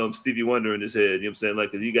by Stevie Wonder in his head. You know what I'm saying?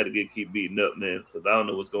 Like, cause you got to keep beating up, man. Cause I don't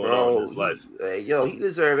know what's going on in his life. He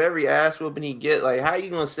deserves every ass whooping he get. Like, how you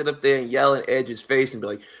gonna sit up there and yell in Edge's face and be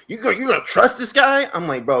like, you gonna trust this guy? I'm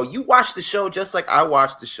like, bro, you watch the show just like I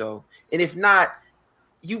watched the show, and if not,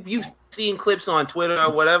 you've seen clips on Twitter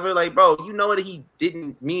or whatever. Like, bro, you know that he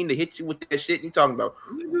didn't mean to hit you with that shit. You talking about?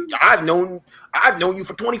 I've known you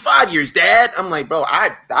for 25 years, Dad. I'm like, bro,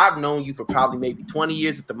 I've known you for probably maybe 20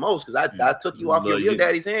 years at the most because I took you off your real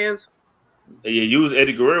daddy's hands. Yeah, you was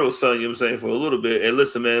Eddie Guerrero's son, you know what I'm saying, for a little bit. And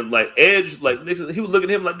listen, man, like Edge, like nigga, he was looking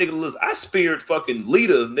at him like, nigga, listen, I speared fucking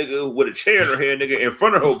Lita, nigga, with a chair in her hand, nigga, in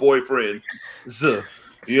front of her boyfriend. So,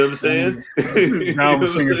 you know what I'm saying? Now I'm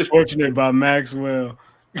singing "Fortunate" by Maxwell.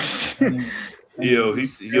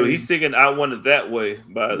 He's singing "I Want It That Way"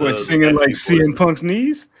 by singing like CM Punk's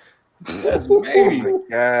knees. That's amazing. Oh my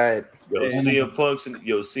god. CM Punk's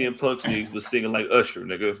knees was singing like Usher,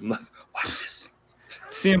 nigga. I'm like, watch this.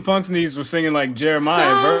 CM Punk's knees was singing like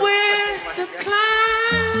Jeremiah.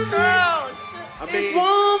 It's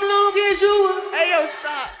warm long as you were.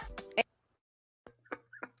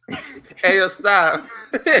 Hey, yo, stop.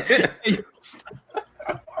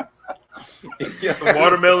 The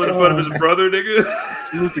watermelon in front of his brother, nigga.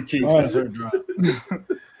 Salute the Keys. That's her drop.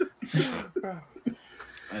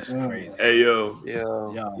 That's crazy. Hey, yo,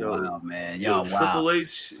 wow, man. Y'all wow. Triple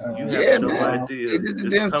H, you have no idea. The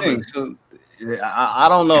damn thing. So I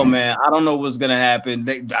don't know, man. I don't know what's gonna happen.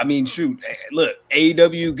 Shoot. Look,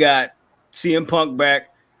 AEW got CM Punk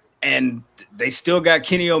back, and they still got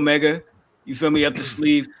Kenny Omega. You feel me? Up the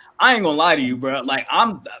sleeve. I ain't gonna lie to you, bro. Like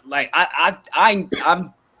I'm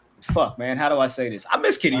fuck, man. How do I say this? I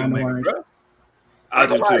miss Kenny Omega, bro. I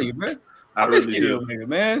do too. I miss Kenny Omega,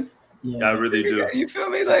 man. Yeah, I really do. You feel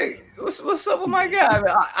me? Like, what's up with my guy?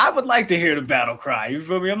 I would like to hear the battle cry. You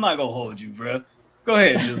feel me? I'm not gonna hold you, bro. Go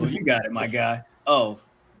ahead, Jizzle. You got it, my guy. Oh,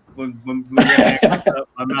 when up,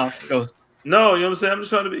 my mouth goes. No, you know what I'm saying? I'm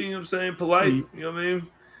just trying to be, you know what I'm saying, polite. You know what I mean?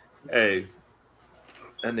 Hey,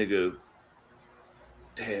 that nigga.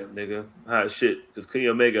 Damn, nigga. Hot shit. Because Kenny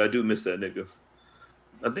Omega, I do miss that nigga.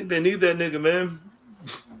 I think they need that nigga, man.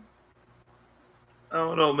 I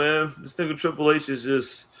don't know, man. This nigga Triple H is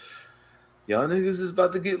just, y'all niggas is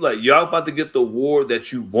about to get, like, y'all about to get the war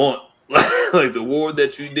that you want. Like the war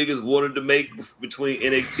that you niggas wanted to make between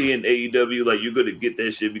NXT and AEW. Like, you're going to get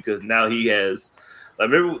that shit because now he has,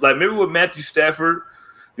 remember when Matthew Stafford,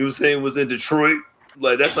 you were saying, was in Detroit?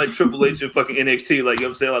 Like, that's like Triple H and fucking NXT. Like, you know what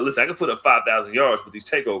I'm saying? Like, listen, I can put up 5,000 yards with these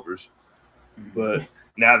takeovers. But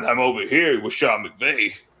now that I'm over here with Sean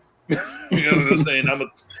McVay, you know what I'm saying?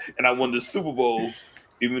 I won the Super Bowl,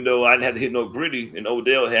 even though I didn't have to hit no gritty, and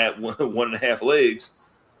Odell had one and a half legs.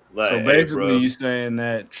 Like, so basically, you saying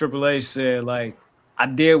that Triple H said, like, I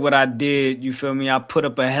did what I did. You feel me? I put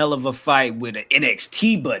up a hell of a fight with an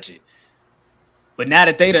NXT budget. But now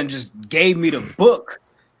that they done just gave me the book,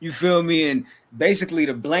 you feel me? And basically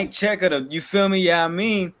the blank check of the, you feel me? Yeah, I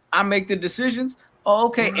mean, I make the decisions. Oh,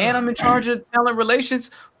 okay. And I'm in charge of talent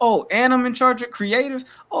relations. Oh, and I'm in charge of creative.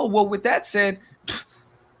 Oh, well, with that said,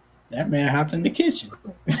 that man hopped in the kitchen.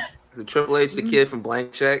 So Triple H, the kid from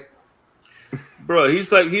Blank Check. Bro, he's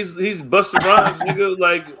Busta Rhymes, nigga.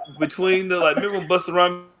 Like between the remember when Busta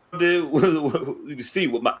Rhymes did? You can see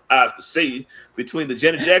what my eyes could see between the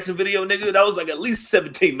Janet Jackson video, nigga. That was like at least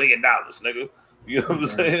 $17 million, nigga. You know what I'm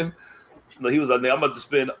saying? Like he was like, I'm about to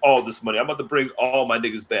spend all this money. I'm about to bring all my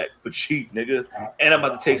niggas back for cheap, nigga. And I'm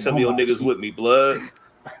about to take some of your niggas with me, blood.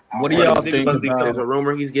 What do y'all think about? There's a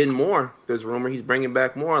rumor he's getting more. There's a rumor he's bringing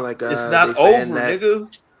back more. Like it's not over,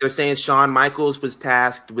 nigga. They're saying Shawn Michaels was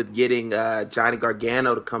tasked with getting Johnny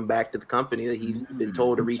Gargano to come back to the company. That he's been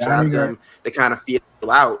told to reach out to him to kind of feel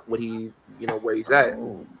out what he, where he's at.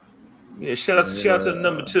 Yeah, shout out to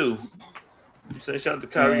number 2. You say shout out to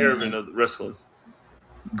Kyrie Irving of the wrestling.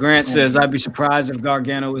 Grant says, I'd be surprised if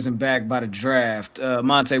Gargano isn't back by the draft.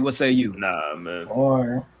 Monte, what say you? Nah, man.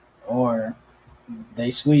 Or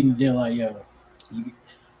they sweeten the deal like, yo,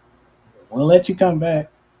 we'll let you come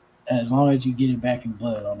back as long as you get it back in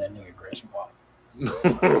blood on that nigga Grayson Waller.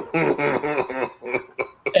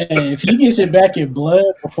 And if he gets it back in blood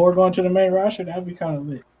before going to the main roster, that'd be kind of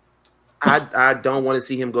lit. I don't want to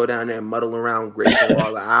see him go down there and muddle around Grayson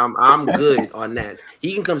Waller. I'm good on that.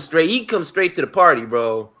 He can come straight. He can come straight to the party,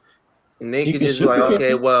 bro. And they could just be like,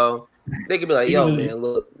 okay, well, they could be like, yo, man,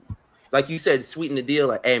 look, like you said, sweeten the deal.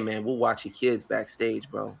 Like, hey, man, we'll watch your kids backstage,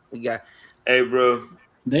 bro. We got, hey, bro,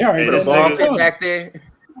 they already put a ball pit back there.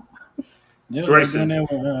 Grayson there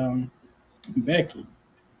with Becky.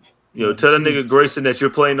 Yo, tell that nigga Grayson that you're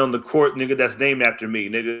playing on the court, nigga, that's named after me,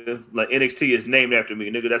 nigga. Like NXT is named after me,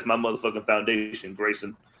 nigga. That's my motherfucking foundation,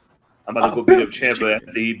 Grayson. I'm about to go beat up Ciampa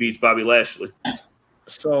after he beats Bobby Lashley.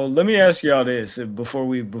 So let me ask y'all this before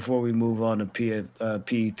we move on to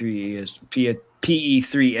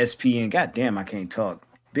PE3SPN. God damn, I can't talk.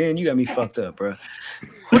 Ben, you got me fucked up, bro.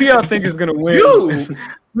 Who do y'all think is gonna win?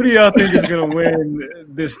 Who do y'all think is gonna win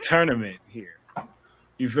this tournament here?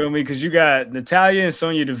 You feel me? Because you got Natalya and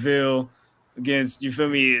Sonya Deville against, you feel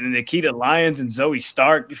me, Nikita Lyons and Zoe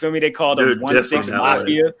Stark. You feel me? They call them 1-6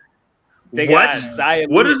 Mafia. They got Zaya.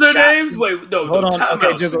 What is their names? Wait, no, hold on.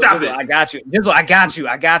 Okay, stop it. I got you. I got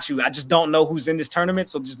you. I just don't know who's in this tournament,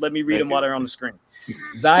 so just let me read them while they're on the screen.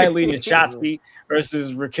 Zaya Lee and Shotzi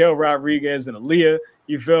versus Raquel Rodriguez and Aaliyah.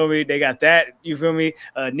 You feel me? They got that. You feel me?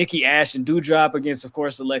 Nikki Ash and Doudrop against, of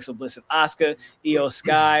course, Alexa Bliss and Asuka. Io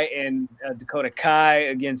Sky and Dakota Kai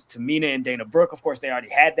against Tamina and Dana Brooke. Of course, they already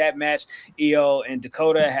had that match. Io and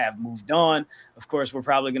Dakota have moved on. Of course, we're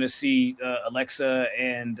probably going to see Alexa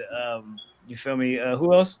and you feel me?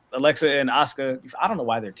 Who else? Alexa and Asuka. I don't know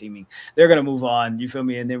why they're teaming. They're going to move on. You feel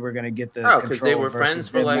me? And then we're going to get the because they were friends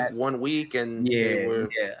for like 1 week, and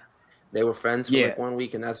they were friends for like 1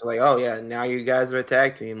 week, and that's like, oh yeah, now you guys are a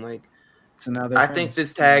tag team. Like, so now I think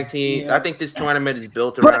this tag team, I think this tournament is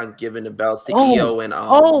built around giving the belts to Io and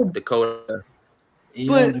Dakota.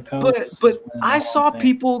 But I saw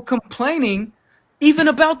people complaining even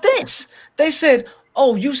about this. They said,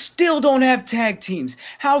 oh, you still don't have tag teams.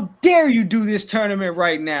 How dare you do this tournament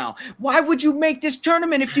right now? Why would you make this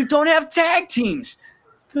tournament if you don't have tag teams?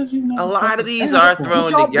 A lot of these are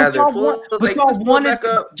thrown together. Y'all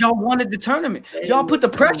wanted the tournament. Y'all put the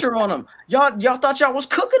pressure on them. Y'all thought y'all was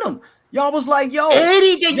cooking them. Y'all was like, yo,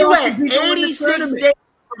 80 you had 86 days to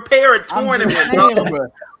prepare a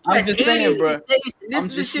tournament. I'm just saying, bro. This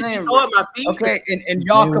is the shit you throw at my feet. Okay, and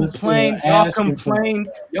y'all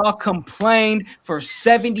complained for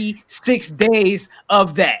 76 days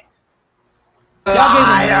of that.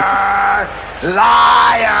 Liar.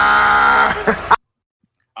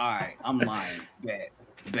 All right, I'm lying.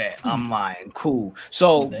 Bet. I'm lying. Cool.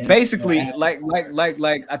 So basically, like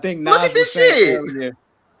I think Nas was saying earlier.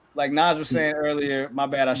 Like Nas was saying earlier, my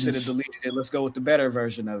bad. I should have deleted it. Let's go with the better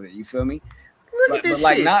version of it. You feel me? But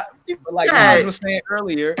like Nas was saying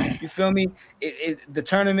earlier, you feel me? The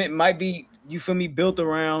tournament might be, you feel me, built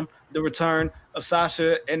around the return of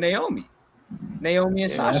Sasha and Naomi. Naomi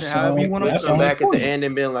and Sasha, however you want to come back at the end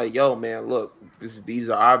and being like, yo, man, look, these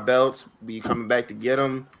are our belts. We coming back to get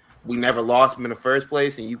them. We never lost them in the first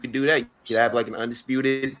place, and you could do that. You could have like an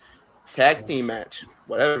undisputed tag team match,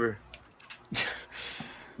 whatever.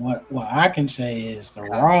 What I can say is the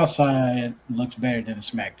Raw side looks better than the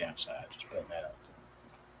SmackDown side. Just putting that out there.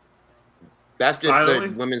 That's just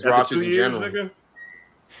the women's rosters in general.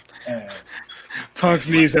 Punk's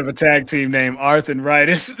needs have a tag team name,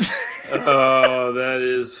 Arthritis. Oh, that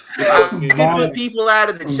is. You can put people out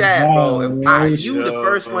of the chat, bro. You the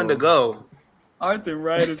first one to go.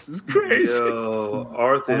 Arthritis is crazy. Yo,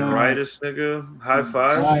 Arthritis, nigga. High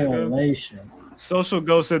five. Violation. Social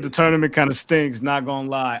Ghost said the tournament kind of stinks. Not gonna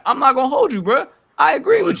lie, I'm not gonna hold you, bro. I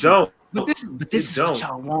agree with you. But this is what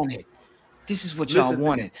y'all wanted. This is what y'all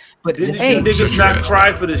wanted. But didn't you niggas not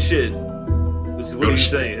cry for this shit? Which is what he's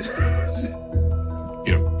saying.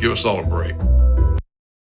 Give us all a break.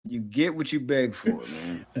 You get what you beg for,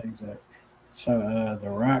 man. Exactly. So The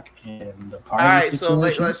Rock and the party. All right,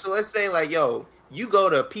 situation. so let's say like, yo, you go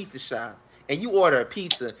to a pizza shop and you order a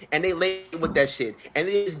pizza and they lay with that shit and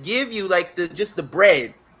they just give you like just the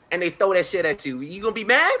bread and they throw that shit at you. You gonna be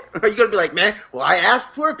mad? Or you gonna be like, man, well, I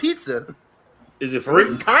asked for a pizza. Is it free?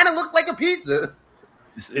 It kind of looks like a pizza.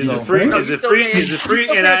 Is it free? Is it free? Is it free?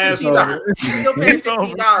 And I asked for it. You still paying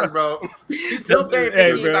 $15, bro. You still paying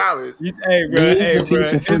 $15. Hey, bro.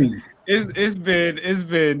 It's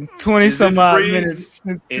been 20 some odd minutes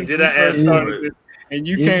since did I ask for it? And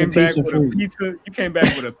you came back with a pizza. You came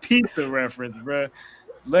back with a pizza reference, bro.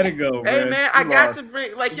 Let it go, Hey bro. man, I got to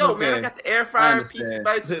bring man, I got the air fryer pizza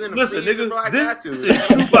bites in the Listen, freezer, nigga, bro. I got to. this is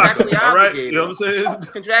Chewbacca, all right? You know what I'm saying?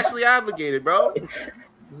 Contractually obligated, bro.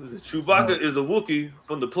 Chewbacca is a Wookiee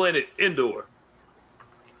from the planet Endor.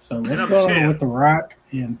 So let's go on with The Rock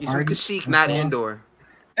and He's from Kashyyyk, not Endor.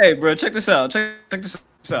 Hey, bro, check this out. Check this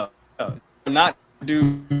out. Not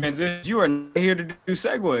do transitions. You are not here to do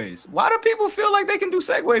segues. Why do people feel like they can do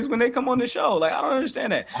segues when they come on the show? Like, I don't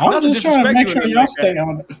understand that. I'm just trying to make sure y'all stay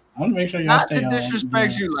on. I want to make sure y'all not stay on.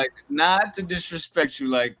 Not to disrespect you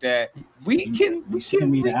like that. We can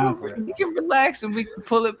relax and we can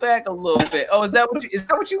pull it back a little bit. Oh, is that what you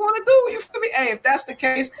want to do? You feel me? Hey, if that's the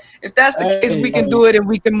case, we can do it and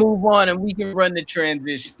we can move on and we can run the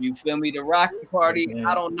transition. You feel me? The Rocky Party.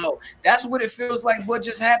 I don't know. That's what it feels like. What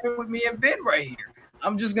just happened with me and Ben right here.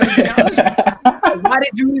 I'm just gonna be honest. Why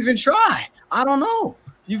did you even try? I don't know.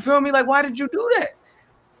 You feel me? Like, why did you do that?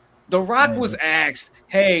 The Rock was asked,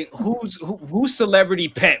 "Hey, whose celebrity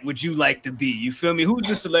pet would you like to be?" You feel me? Who's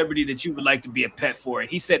the celebrity that you would like to be a pet for? And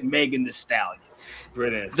he said Megan Thee Stallion.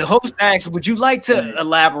 Great answer. The host asked, "Would you like to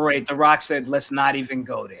elaborate?" The Rock said, "Let's not even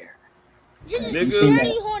go there." You're just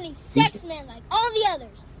dirty, horny sex man like all the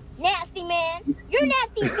others. Nasty man. You're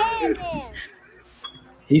nasty bad man.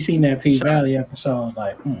 He seen that P Valley episode,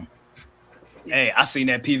 like, Hey, I seen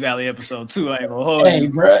that P Valley episode too. I ain't gonna hold hey, you.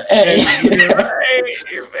 bro. Hey,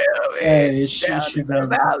 she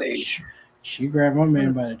grabbed my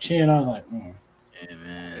man by the chin. I was like, Hey,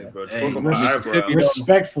 man. Hey, bro, Hey,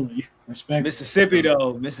 respectfully. Mississippi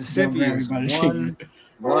though. Mississippi is one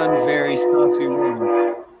very salty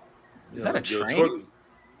woman. Is that a train?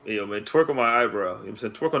 Yo, man, twerk on my eyebrow. You know what I'm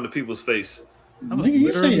saying? Twerk on the people's face. Nigga,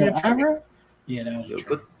 you say your eyebrow? Yeah, that was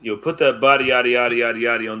put that body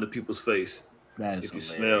yada on the people's face. That is if you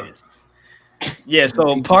smell. Yeah,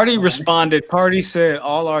 so Party responded. Party said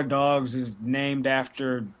all our dogs is named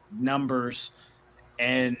after numbers,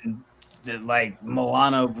 and that like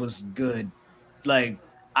Moana was good. Like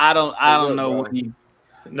I don't know what he.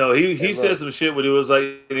 No, he said some shit when he was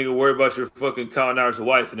like, "Nigga, worry about your fucking Connor's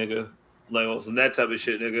wife, nigga." Like on some that type of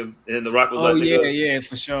shit, nigga. And The Rock was like, yeah,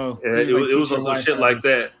 for sure. Yeah, it was on some shit like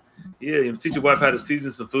that. Yeah, you teach your wife how to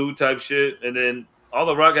season some food type shit, and then all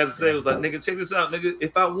The Rock has to say was like, "Nigga, check this out, nigga.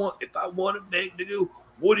 If I want to make, nigga,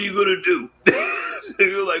 what are you gonna do?"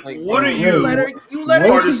 Nigga, like, what are you? You let her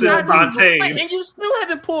Partisan Fontaine, and you still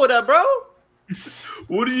haven't pulled up, bro.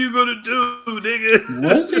 What are you gonna do, nigga?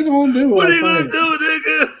 What is he gonna do? What are you gonna do,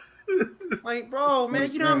 nigga? Like, bro,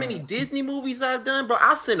 man, you know how many Disney movies I've done, bro?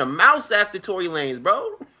 I sent a mouse after Tory Lanez,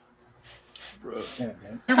 bro. Bro.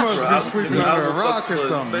 You must be sleeping under a rock or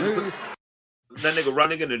something. That nigga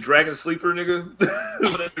running in the Dragon Sleeper, nigga.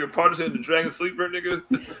 That nigga partisan in the Dragon Sleeper, nigga.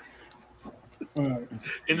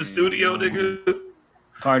 In the studio, nigga.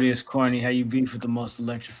 Party is corny. How you beef with the most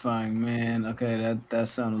electrifying man? Okay, that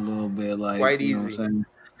sounded a little bit like quite easy. Know what I'm saying?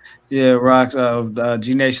 Yeah, Rock's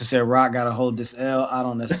G Nation said Rock gotta hold this L. I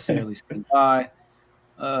don't necessarily see why.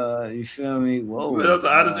 You feel me? Whoa. That's an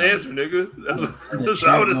honest answer, nigga. That's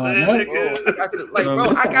what I would have said,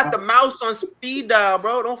 nigga. I got the mouse on speed dial,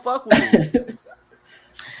 bro. Don't fuck with me.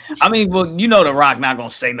 I mean, well, you know The Rock not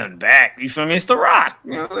gonna say nothing back. You feel me? It's The Rock.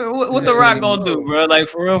 You know, what The Rock gonna do, bro? Like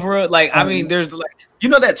for real. Like, I mean, there's like, you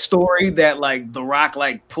know that story that like The Rock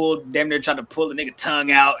like damn near tried to pull the nigga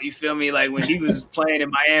tongue out. You feel me? Like when he was playing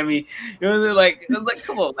in Miami, you know, like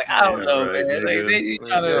come on, like I don't know, man. Like they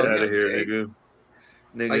trying to get out of here, nigga.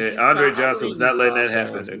 Nigga, like Andre Johnson was not letting that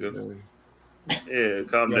happen, nigga. Yeah,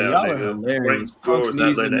 calm down, nigga. Frank was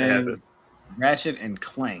not letting that happen. Ratchet and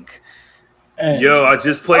Clank. Hey. Yo, I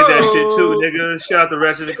just played that shit too, nigga. Shout out to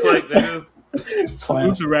Ratchet and Clank, nigga.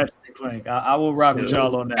 Salute to Ratchet and Clank. I will rock with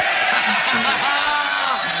y'all on that.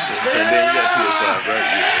 And then you got PS5,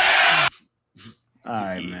 right? All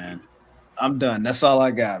right, man. I'm done. That's all I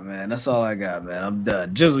got, man. I'm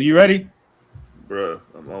done. Jizzle, you ready? Bruh,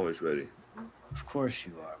 I'm always ready. Of course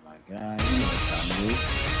you are, my guy. You know what time it is.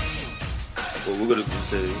 Well, we're gonna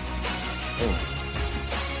say. Oh,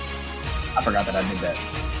 I forgot that I did that.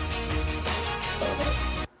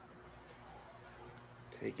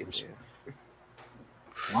 Take it, man.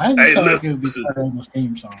 Why is it so like it would be Carlos'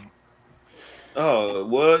 theme song? Oh,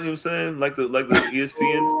 what? You know what I'm saying? Like the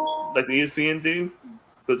ESPN theme?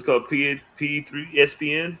 Because it's called P3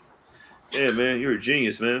 ESPN. Yeah, man, you're a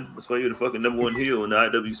genius, man. That's why you're the fucking #1 heel in the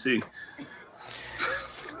IWC.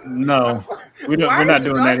 No, we're not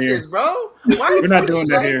doing that here, bro. We're not doing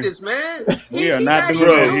that here, man. We are not doing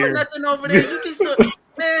that here. Nothing over there. You just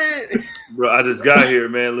man. Bro, I just got here,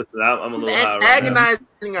 man. Listen, I'm a little high right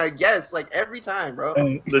agonizing our guests like every time, bro.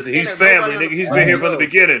 Listen, he's family, nigga. He's been here from the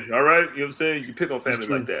beginning. All right, you know what I'm saying? You pick on family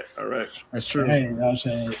like that. All right, that's true. Hey, I'm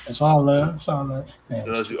saying it's all love. It's all love.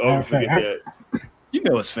 So you always forget that. You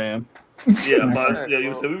know it's fam. Yeah, you know what I'm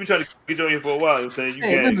saying? We've been trying to get you on here for a while. You know what I'm saying? You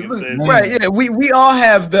know what I'm saying? Right, yeah. We all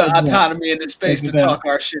have the autonomy in the space to talk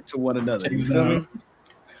our shit to one another. You feel me?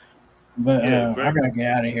 But I gotta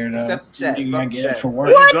get out of here though. You gotta get up for work.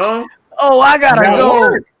 What? Oh, I gotta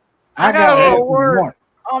go. I gotta go work.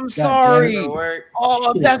 I'm sorry.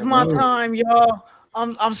 Oh, that's my time, y'all.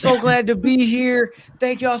 I'm so glad to be here.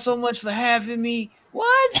 Thank y'all so much for having me.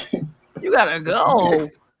 What? You gotta go.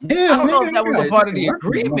 Yeah, I don't know if that was a part of the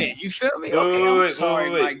agreement. You feel me? Okay, I'm sorry,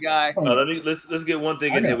 my guy. Let's get one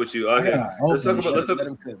thing in here with you. Okay, let's talk about.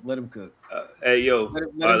 Let him cook. Hey, yo,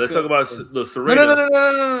 let's talk about the Serena.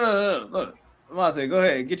 No. Monte, go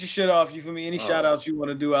ahead. Get your shit off. You feel me? Any shout outs you want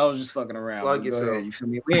to do? I was just fucking around. Go ahead. You feel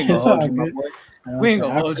me? We ain't gonna hold you, my boy. We ain't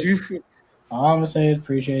gonna hold you. All I'm gonna say is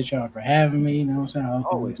appreciate y'all for having me. You know what I'm saying? I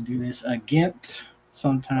hope we can do this again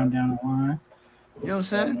sometime down the line. You know what I'm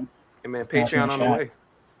saying? Hey, man, Patreon on the way.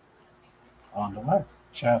 On the way.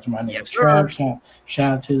 Shout out to my nigga Trap.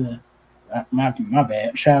 Shout out to the my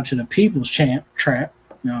bad. Shout out to the People's Champ Trap.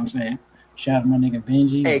 You know what I'm saying? Shout out to my nigga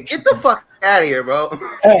Benji. Hey, get the fuck out of here, bro.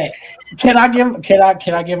 Hey, can I give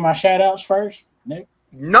my shout outs first, Nick?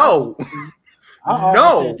 No. I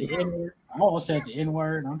almost said the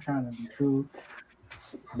N-word. I'm trying to be cool.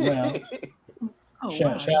 Well,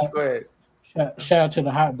 shout out to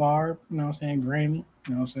the Hot Barb, you know what I'm saying? Grammy,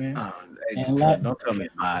 you know what I'm saying? Don't tell me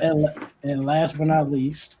hot. And last but not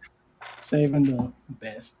least, saving the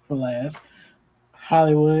best for last,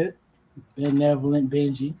 Hollywood, Benevolent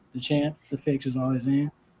Benji, the champ, the fix is always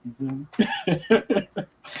in. You feel me?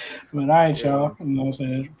 But all right, y'all. You know what I'm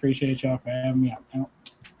saying? Appreciate y'all for having me out.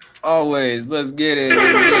 Always. Let's get it.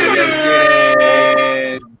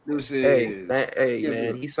 Hey,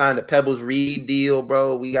 man, he signed a Pebbles Reed deal,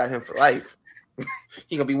 bro. We got him for life.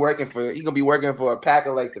 He gonna be working for a pack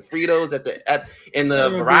of like the Fritos in the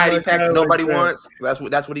variety pack that nobody wants. That's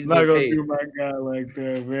what he's not gonna do my guy like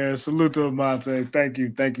that, man. Salute to Monte. Thank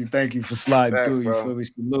you for sliding through. You feel me?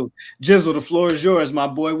 Salute. Jizzle, the floor is yours, my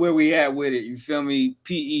boy. Where we at with it? You feel me?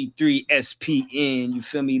 PE3SPN. You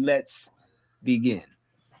feel me? Let's begin.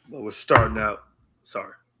 Well, we're starting out.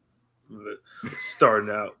 Sorry. Starting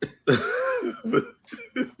out.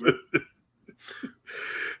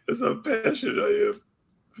 That's how passionate I am.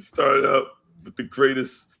 Started out with the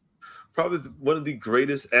greatest, probably one of the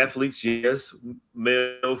greatest athletes, yes,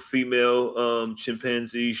 male, female,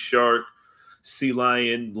 chimpanzee, shark, sea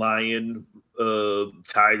lion,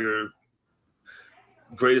 tiger,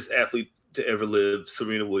 greatest athlete to ever live,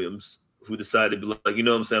 Serena Williams, who decided to be like, you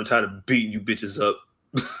know what I'm saying, I'm tired of beating you bitches up.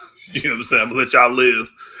 You know what I'm saying, I'm gonna let y'all live.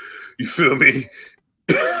 You feel me?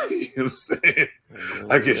 You know what I'm saying?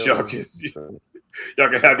 I guess y'all can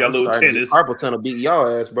have y'all little tennis. Carpal tunnel beat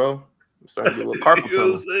y'all ass, bro. I'm starting to get a little carpal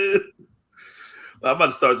tunnel. I'm about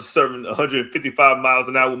to start serving 155 miles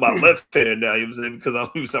an hour with my left hand now. You know what I'm saying?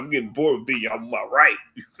 Because I'm getting bored with beating y'all with my right.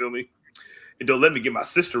 You feel me? And don't let me get my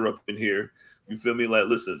sister up in here. You feel me? Like,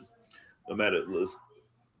 listen, no matter, listen,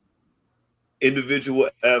 individual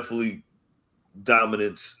athlete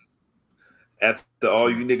dominance. After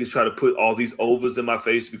all you niggas try to put all these overs in my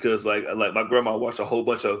face because like my grandma watched a whole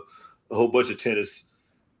bunch of tennis,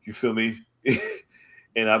 you feel me?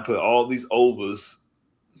 And I put all these overs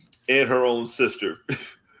and her own sister,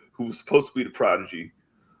 who was supposed to be the prodigy,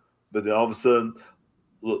 but then all of a sudden,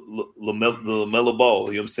 LaMelo Ball,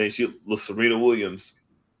 you know what I'm saying? Serena Williams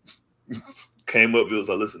came up. It was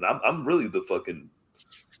like, listen, I'm really the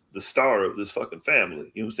star of this fucking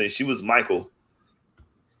family. You know what I'm saying? She was Michael.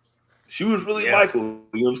 She was really Michael. You know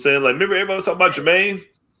what I'm saying? Like, remember everybody was talking about Jermaine?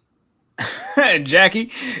 And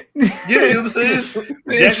Jackie? Yeah, you know what I'm saying?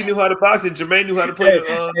 Jackie knew how to box and Jermaine knew how to play the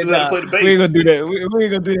bass. We ain't gonna do that. We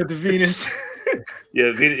ain't gonna do that to Venus.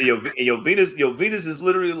 Yeah, Venus is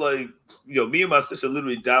literally like, me and my sister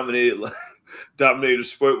literally dominated the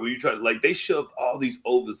sport where you try to, like, they shoved all these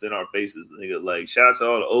ovas in our faces. Nigga, like, shout out to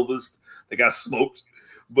all the ovas that got smoked.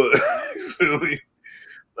 But you feel me?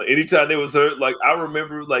 Like, anytime they was hurt, like, I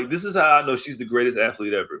remember, like, this is how I know she's the greatest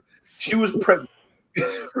athlete ever. She was pregnant,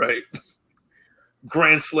 right?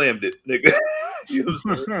 Grand slammed it, nigga. You know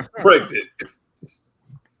what I'm saying? Pregnant.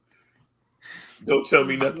 Don't tell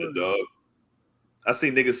me nothing, dog. I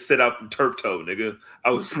seen niggas sit out from turf toe, nigga.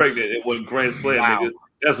 I was pregnant. It wasn't grand slam, wow. Nigga.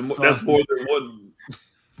 That's more than one.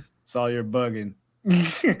 Saw you're bugging.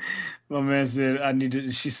 My man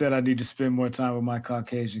said she said I need to spend more time with my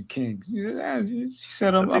Caucasian kings. She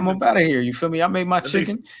said I'm up out of here. You feel me? I made my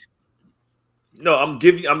chicken. No, I'm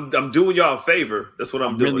doing y'all a favor. That's what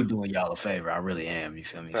I'm doing. Really doing y'all a favor. I really am. You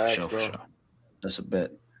feel me? For sure. That's a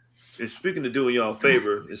bet. And speaking of doing y'all a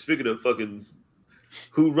favor, and speaking of fucking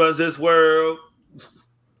who runs this world,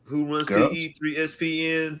 who runs PE3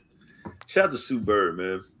 SPN, shout out to Sue Bird,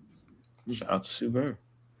 man. Shout out to Sue Bird.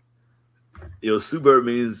 Yo, Sue Bird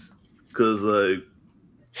means because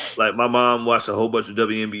like my mom watched a whole bunch of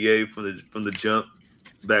WNBA from the jump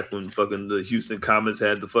back when fucking the Houston Comets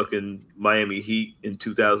had the fucking Miami Heat in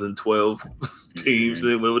 2012 teams.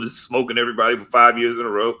 They were just smoking everybody for 5 years in a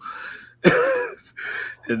row.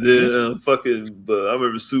 And then but I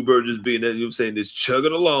remember Sue Bird just being that, you know what I'm saying, just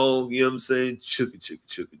chugging along, you know what I'm saying, chugging. You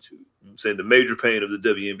know what I'm saying, the major pain of the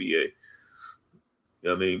WNBA. You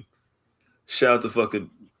know what I mean? Shout out to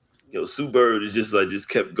fucking, Sue Bird is just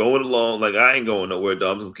kept going along. Like, I ain't going nowhere,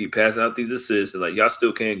 dog. I'm gonna keep passing out these assists, and like, y'all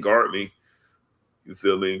still can't guard me. You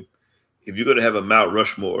feel me? If you're gonna have a Mount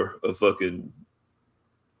Rushmore of fucking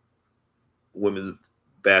women's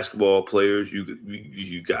basketball players,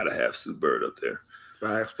 you gotta have Sue Bird up there.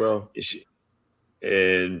 Facts, bro.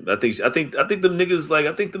 And I think them niggas, like,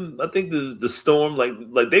 I think the Storm,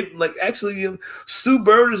 actually Sue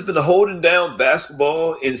Bird has been holding down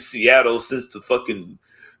basketball in Seattle since the fucking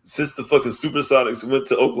Supersonics went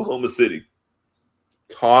to Oklahoma City.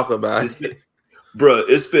 Talk about it. Bruh,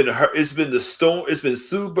 it's been the Storm, it's been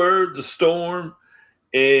Sue Bird, the Storm,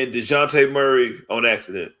 and DeJounte Murray on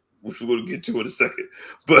accident, which we're gonna get to in a second.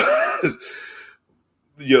 But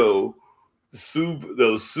Sue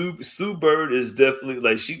Bird is definitely,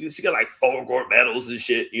 like, she got like 4 gold medals and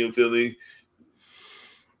shit. You feel me?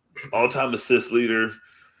 All-time assist leader.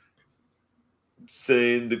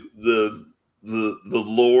 Saying the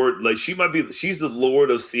Lord, like, she's the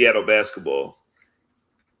Lord of Seattle basketball.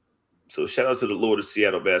 So shout out to the Lord of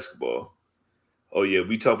Seattle basketball. Oh yeah,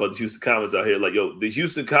 we talk about the Houston Comets out here. Like, the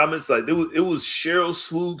Houston Comets, like, it was Cheryl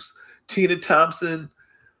Swoops, Tina Thompson,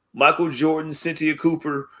 Michael Jordan, Cynthia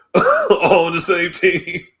Cooper, all on the same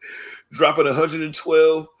team, dropping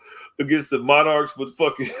 112 against the Monarchs with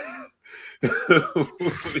fucking.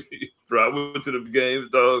 Bro, I went to the games,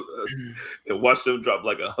 dog, and watched them drop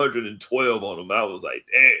like 112 on them. I was like,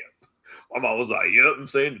 damn. My mom was like, yep, I'm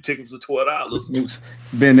saying the tickets were $12.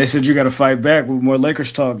 Ben, they said you got to fight back with more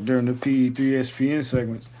Lakers talk during the PE3 ESPN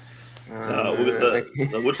segments.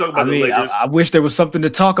 We'll talk about the Lakers. I wish there was something to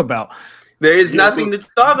talk about. There is nothing to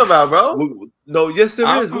talk about, bro. No, yes,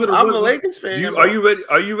 there is. I'm a Lakers fan. Are you ready?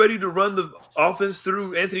 Are you ready to run the offense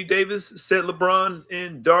through Anthony Davis, set LeBron,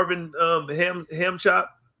 and Darvin ham chop?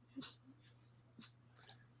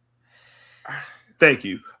 Thank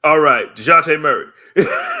you. All right, DeJounte Murray.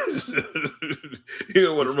 You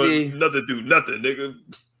don't want to run nothing through nothing, nigga.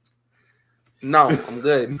 No, I'm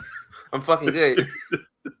good. I'm fucking good.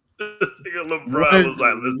 LeBron was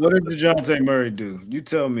like, what did DeJounte Murray do? You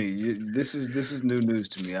tell me. This is new news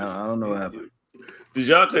to me. I don't know what happened.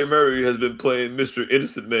 DeJounte Murray has been playing Mr.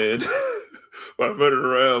 Innocent Man by running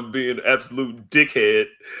around being an absolute dickhead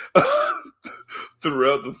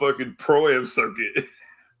throughout the fucking Pro-Am circuit.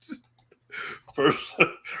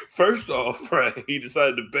 First off, right, he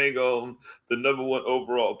decided to bang on the number 1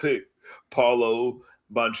 overall pick, Paulo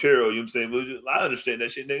Banchero. You know what I'm saying? I understand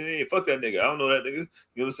that shit, nigga. Hey, fuck that nigga. I don't know that nigga.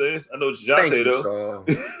 You know what I'm saying? I know DeJounte, though.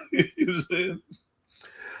 You know what I'm saying?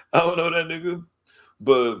 I don't know that nigga.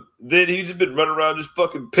 But then he just been running around just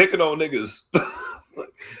fucking picking on niggas.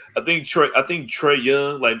 I think Trae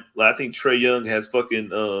Young, I think Trae Young has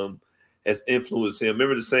fucking has influenced him.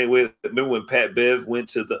 Remember the same way. Remember when Pat Bev went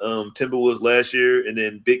to the Timberwolves last year, and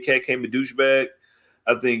then Big Cat came a douchebag.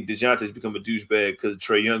 I think DeJounte's become a douchebag because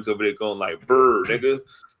Trae Young's over there going like, "Bird, nigga,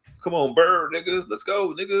 come on, Bird, nigga, let's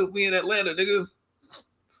go, nigga, we in Atlanta, nigga."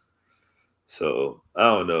 So I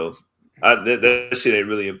don't know. That shit ain't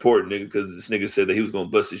really important, nigga, because this nigga said that he was gonna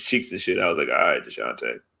bust his cheeks and shit. I was like, all right,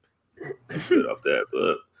 DeJounte, good off that,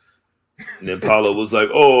 but and then Paulo was like,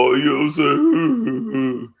 oh, you know what I'm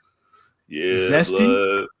saying? Yeah,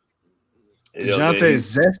 Zesty. blood. DeJounte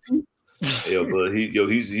is zesty. Yo, but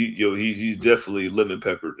he's definitely lemon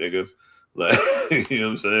pepper, nigga. Like, you know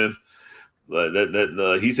what I'm saying? Like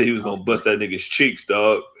that he said he was gonna bust that nigga's cheeks,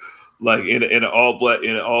 dog. Like in an all black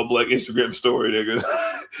Instagram story, nigga.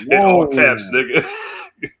 In all caps, nigga.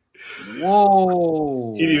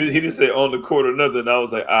 Whoa. He didn't say on the court or nothing. I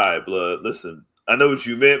was like, all right, blood. Listen, I know what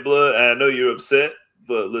you meant, blood, and I know you're upset,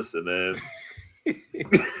 but listen, man.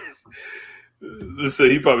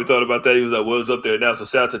 Listen, he probably thought about that. He was like, well, it's up there now. So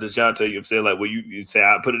shout out to DeJounte. You know what I'm saying? Like, well, you say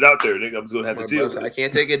I put it out there, nigga. I'm just gonna have to deal with it. I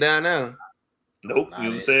can't take it down now. Nope. You know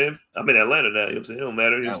what I'm saying? I'm in Atlanta now. You know what I'm saying? It don't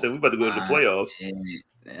matter. You know what I'm saying? We about to go to the playoffs.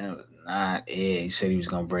 That was not it. He said he was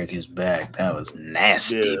gonna break his back. That was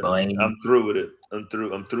nasty, boy. I'm through with it. I'm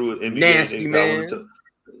through with NBA. Nasty man.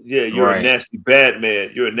 Yeah, you're a nasty bad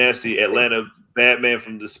man. You're a nasty Atlanta bad man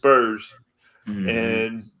from the Spurs. Mm-hmm.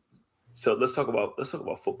 And so let's talk about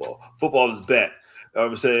football. Football is back. You know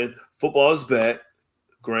what I'm saying? Football is back,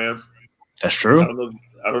 Graham. That's true.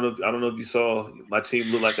 I don't know if you saw my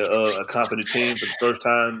team look like a competent team for the first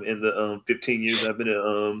time in the 15 years I've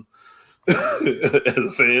been as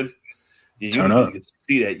a fan. You didn't get to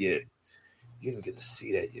see that yet. Let's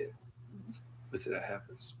see that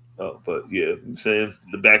happens. Oh, but yeah, I'm saying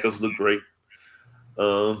the backups look great.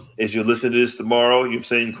 As you listen to this tomorrow, you're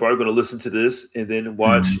saying you're probably going to listen to this and then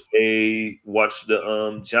watch the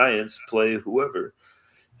Giants play whoever.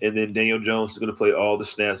 And then Daniel Jones is going to play all the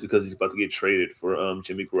snaps because he's about to get traded for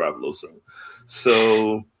Jimmy Garoppolo.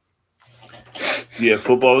 So yeah,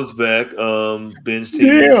 football is back. Ben's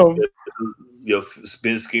team,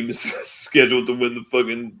 Ben's team is scheduled to win the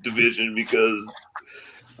fucking division because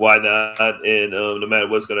why not? And no matter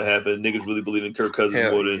what's going to happen, niggas really believe in Kirk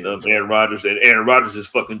Cousins more than Aaron Rodgers. And Aaron Rodgers is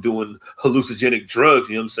fucking doing hallucinogenic drugs.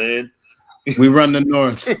 You know what I'm saying? We run the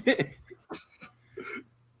North.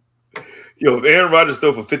 Yo, if Aaron Rodgers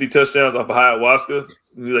throw for 50 touchdowns off of ayahuasca,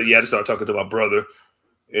 he's like, yeah, I just started talking to my brother.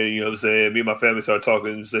 And you know what I'm saying? Me and my family started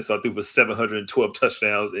talking. So I threw for 712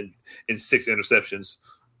 touchdowns and 6 interceptions.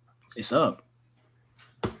 It's up.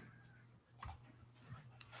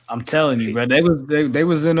 I'm telling you, bro. They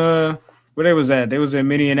was in where they was at. They was in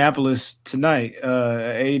Minneapolis tonight.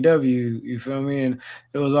 AEW, you feel me? And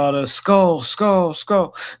it was all the skull.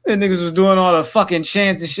 And niggas was doing all the fucking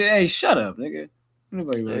chants and shit. Hey, shut up, nigga.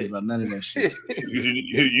 Nobody worried about none of that shit.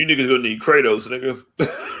 you niggas gonna need Kratos, nigga.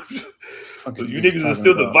 You niggas are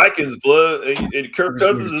still the Vikings, blood, and Kirk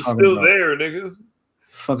Cousins is still there, nigga.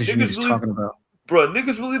 Fuck is you niggas really, talking about? Bro,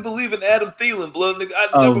 niggas really believe in Adam Thielen, blood. Nigga,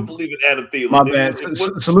 I never believe in Adam Thielen. My bad.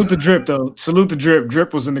 Salute the drip, though. Salute the drip.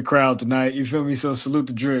 Drip was in the crowd tonight. You feel me? So salute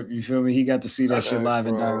the drip. You feel me? He got to see that shit live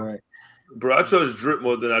and direct. Bro, I trust Drip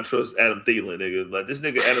more than I trust Adam Thielen, nigga. Like this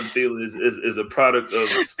nigga Adam Thielen is a product of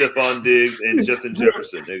Stephon Diggs and Justin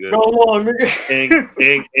Jefferson, nigga. Go on,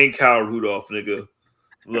 nigga. And Kyle Rudolph, nigga.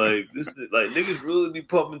 Like this, like niggas really be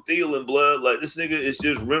pumping Thielen blood. Like this nigga is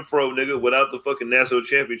just Renfro, nigga, without the fucking national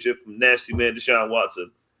championship from nasty man Deshaun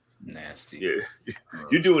Watson. Nasty. Yeah,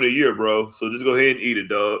 you're doing a year, bro. So just go ahead and eat it,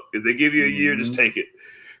 dog. If they give you a year, just take it.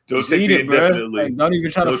 Don't take it indefinitely. Like, don't even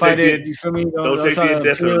try to fight it. You feel me? Don't take it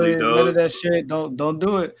indefinitely, dog. None of that shit. Don't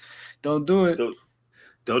do it. Don't do it.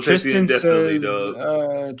 Don't take it indefinitely,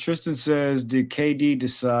 dog. Tristan says, did KD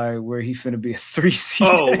decide where he finna be a 3 seed?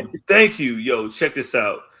 Oh, thank you. Yo, check this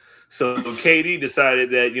out. So KD decided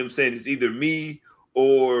that, you know what I'm saying, it's either me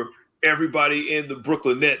or everybody in the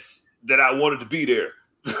Brooklyn Nets that I wanted to be there.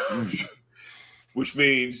 Which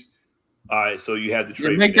means, all right, so you have to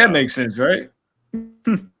trade. That makes sense, right?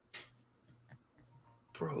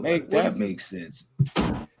 Bro, make sense.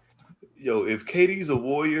 Yo, if KD's a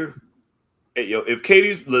Warrior, hey, yo, if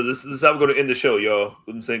KD's, this is how we're going to end the show, y'all. You know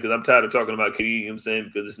what I'm saying, because I'm tired of talking about KD, you know what I'm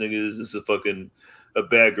saying, because this nigga is just a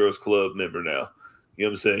Bad Girls Club member now. You know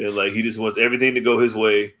what I'm saying? Like, he just wants everything to go his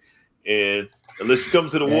way. And unless you come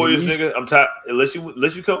to the Warriors, nigga, I'm tired. Unless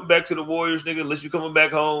you come back to the Warriors, nigga, unless you coming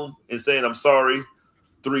back home and saying, I'm sorry,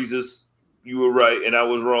 Threeses, you were right and I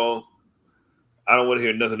was wrong. I don't want to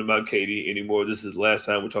hear nothing about KD anymore. This is the last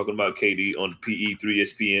time we're talking about KD on the PE3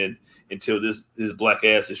 ESPN until his black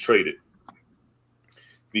ass is traded.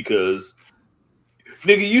 Because,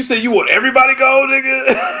 nigga, you say you want everybody go, nigga.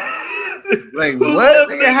 Like what?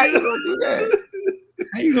 Nigga, how you gonna do that?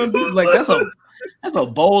 How you gonna do like that's a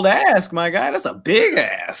bold ask, my guy. That's a big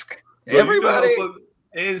ask. Bro, everybody. You know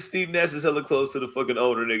and Steve Nash is hella close to the fucking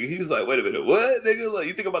owner, nigga. He's like, wait a minute, what, nigga? Like,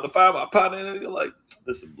 you think about the 5 my partner, nigga? Like,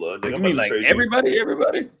 listen, blood, nigga. You mean like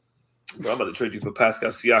everybody? Bro, I'm about to trade you for Pascal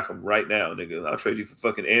Siakam right now, nigga. I'll trade you for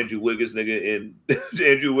fucking Andrew Wiggins, nigga, and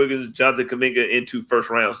Andrew Wiggins, Jonathan Kuminga in 2 first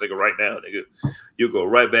rounds, nigga, right now, nigga. You'll go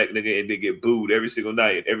right back, nigga, and then get booed every single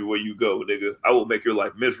night, everywhere you go, nigga. I will make your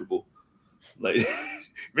life miserable. Like,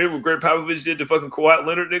 remember what Greg Popovich did to fucking Kawhi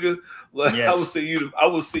Leonard, nigga? Like, yes. I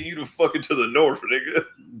will see you to fucking to the north, nigga.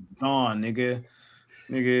 Dawn, nigga.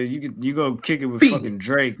 Nigga, you go kick it with fucking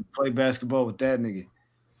Drake, play basketball with that nigga.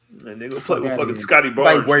 And they go play with fucking Scotty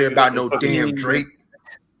Barnes. Ain't worry about no damn Drake.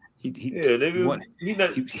 Nigga.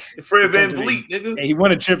 He Fred VanVleet, nigga. He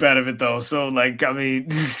won a chip out of it though. So like, I mean,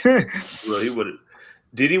 well, he won it.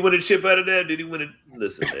 Did he win a chip out of that? Did he win it?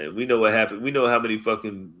 Listen, man, we know what happened. We know how many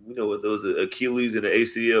we know what those Achilles and the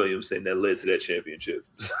ACL, you know what I'm saying, that led to that championship.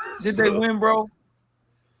 Did they win, bro?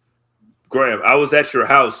 Graham, I was at your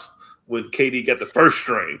house when KD got the first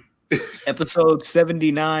strain. Episode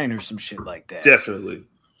 79 or some shit like that. Definitely.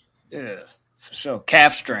 Yeah, for sure.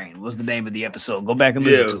 Calf Strain was the name of the episode. Go back and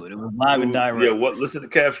listen to it. It was live and direct. Yeah, listen to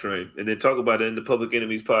Calf Strain and then talk about it in the Public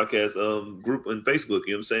Enemies podcast group on Facebook.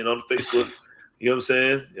 You know what I'm saying? On Facebook. You know what I'm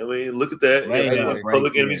saying? I mean, look at that.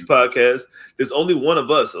 Public Enemies podcast. There's only one of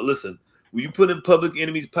us. So listen, when you put in Public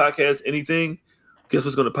Enemies podcast anything, guess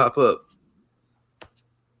what's going to pop up?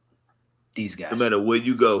 These guys. No matter where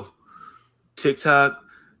you go. TikTok,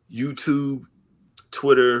 YouTube,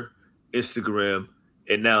 Twitter, Instagram,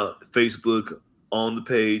 and now Facebook on the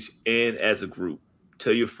page and as a group.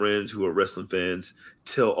 Tell your friends who are wrestling fans.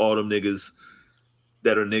 Tell all them niggas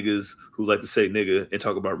that are niggas who like to say nigga and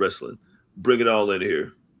talk about wrestling. Bring it all in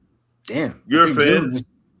here. Damn. You're a fan.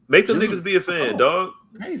 Make them niggas be a fan, dog.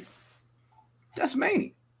 Crazy. That's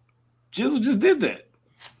me. Jizzle just did that.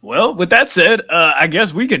 Well, with that said, I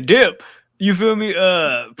guess we could dip. You feel me?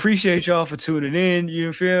 Appreciate y'all for tuning in.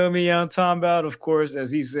 You feel me? I'm talking about, of course, as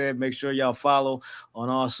he said, make sure y'all follow on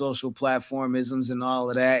all social platformisms and all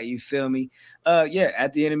of that. You feel me? Yeah,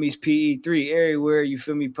 at the Enemies PE3, everywhere. You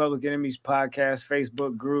feel me? Public Enemies podcast,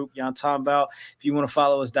 Facebook group. Y'all talking about. If you want to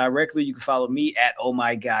follow us directly, you can follow me at Oh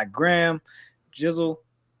My God Graham. Jizzle.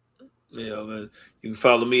 Yeah, man. You can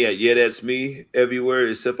follow me at That's Me everywhere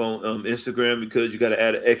except on Instagram because you got to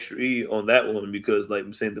add an extra E on that one because, like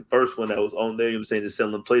I'm saying, the first one that was on there, I'm saying they're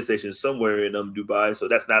selling PlayStation somewhere in Dubai, so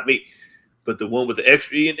that's not me. But the one with the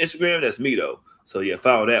extra E in Instagram, that's me though. So yeah,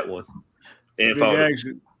 follow that one and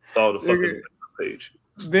follow the fucking page.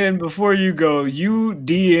 Ben, before you go, you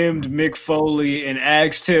DM'd Mick Foley and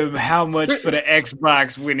asked him how much for the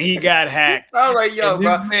Xbox when he got hacked. I was like, yo,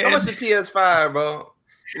 bro, how much the PS5, bro?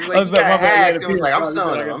 He was like, hacked. It was like, I'm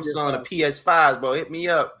selling a PS5, bro. Hit me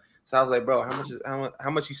up. So I was like, bro, how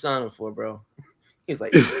much you selling for, bro? He's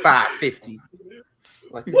like $550.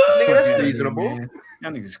 Like, nigga, that's reasonable.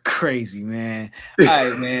 That nigga's crazy, man. All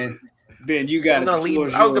right, man. Ben, you got I was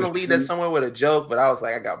gonna leave that somewhere with a joke, but I was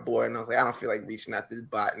like, I got bored, and I was like, I don't feel like reaching out to this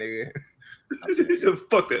bot, nigga.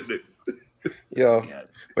 Fuck that nigga. Yo,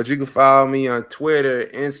 but you can follow me on Twitter,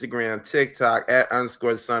 Instagram, TikTok at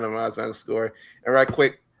 _SonOfMars_. And right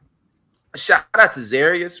quick, shout out to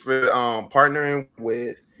Zarius for partnering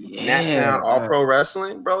with Nattown All Pro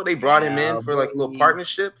Wrestling, bro. They brought him in for like a little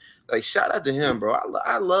partnership. Like, shout out to him, bro.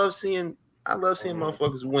 I love seeing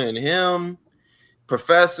motherfuckers win. Him,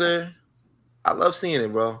 Professor. I love seeing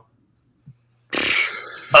it, bro.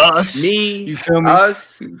 Us, me, you feel me?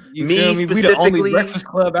 Us, you me feel me? We the only Breakfast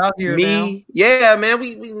Club out here now. Yeah, man.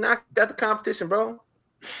 We knocked out the competition, bro.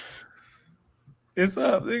 It's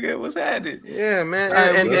up, nigga. What's happening? Yeah, man.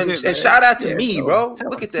 And shout out to me, bro.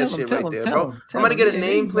 Look at that shit right there, bro. I'm gonna get a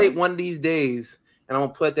nameplate one of these days, and I'm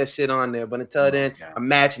gonna put that shit on there. But until then,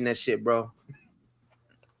 imagine that shit, bro.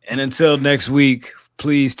 And until next week,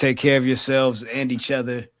 please take care of yourselves and each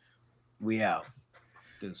other. We out.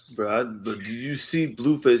 Bro, but did you see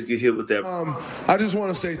Blueface get hit with that? I just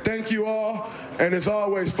want to say thank you all, and as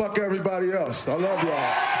always, fuck everybody else. I love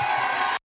y'all.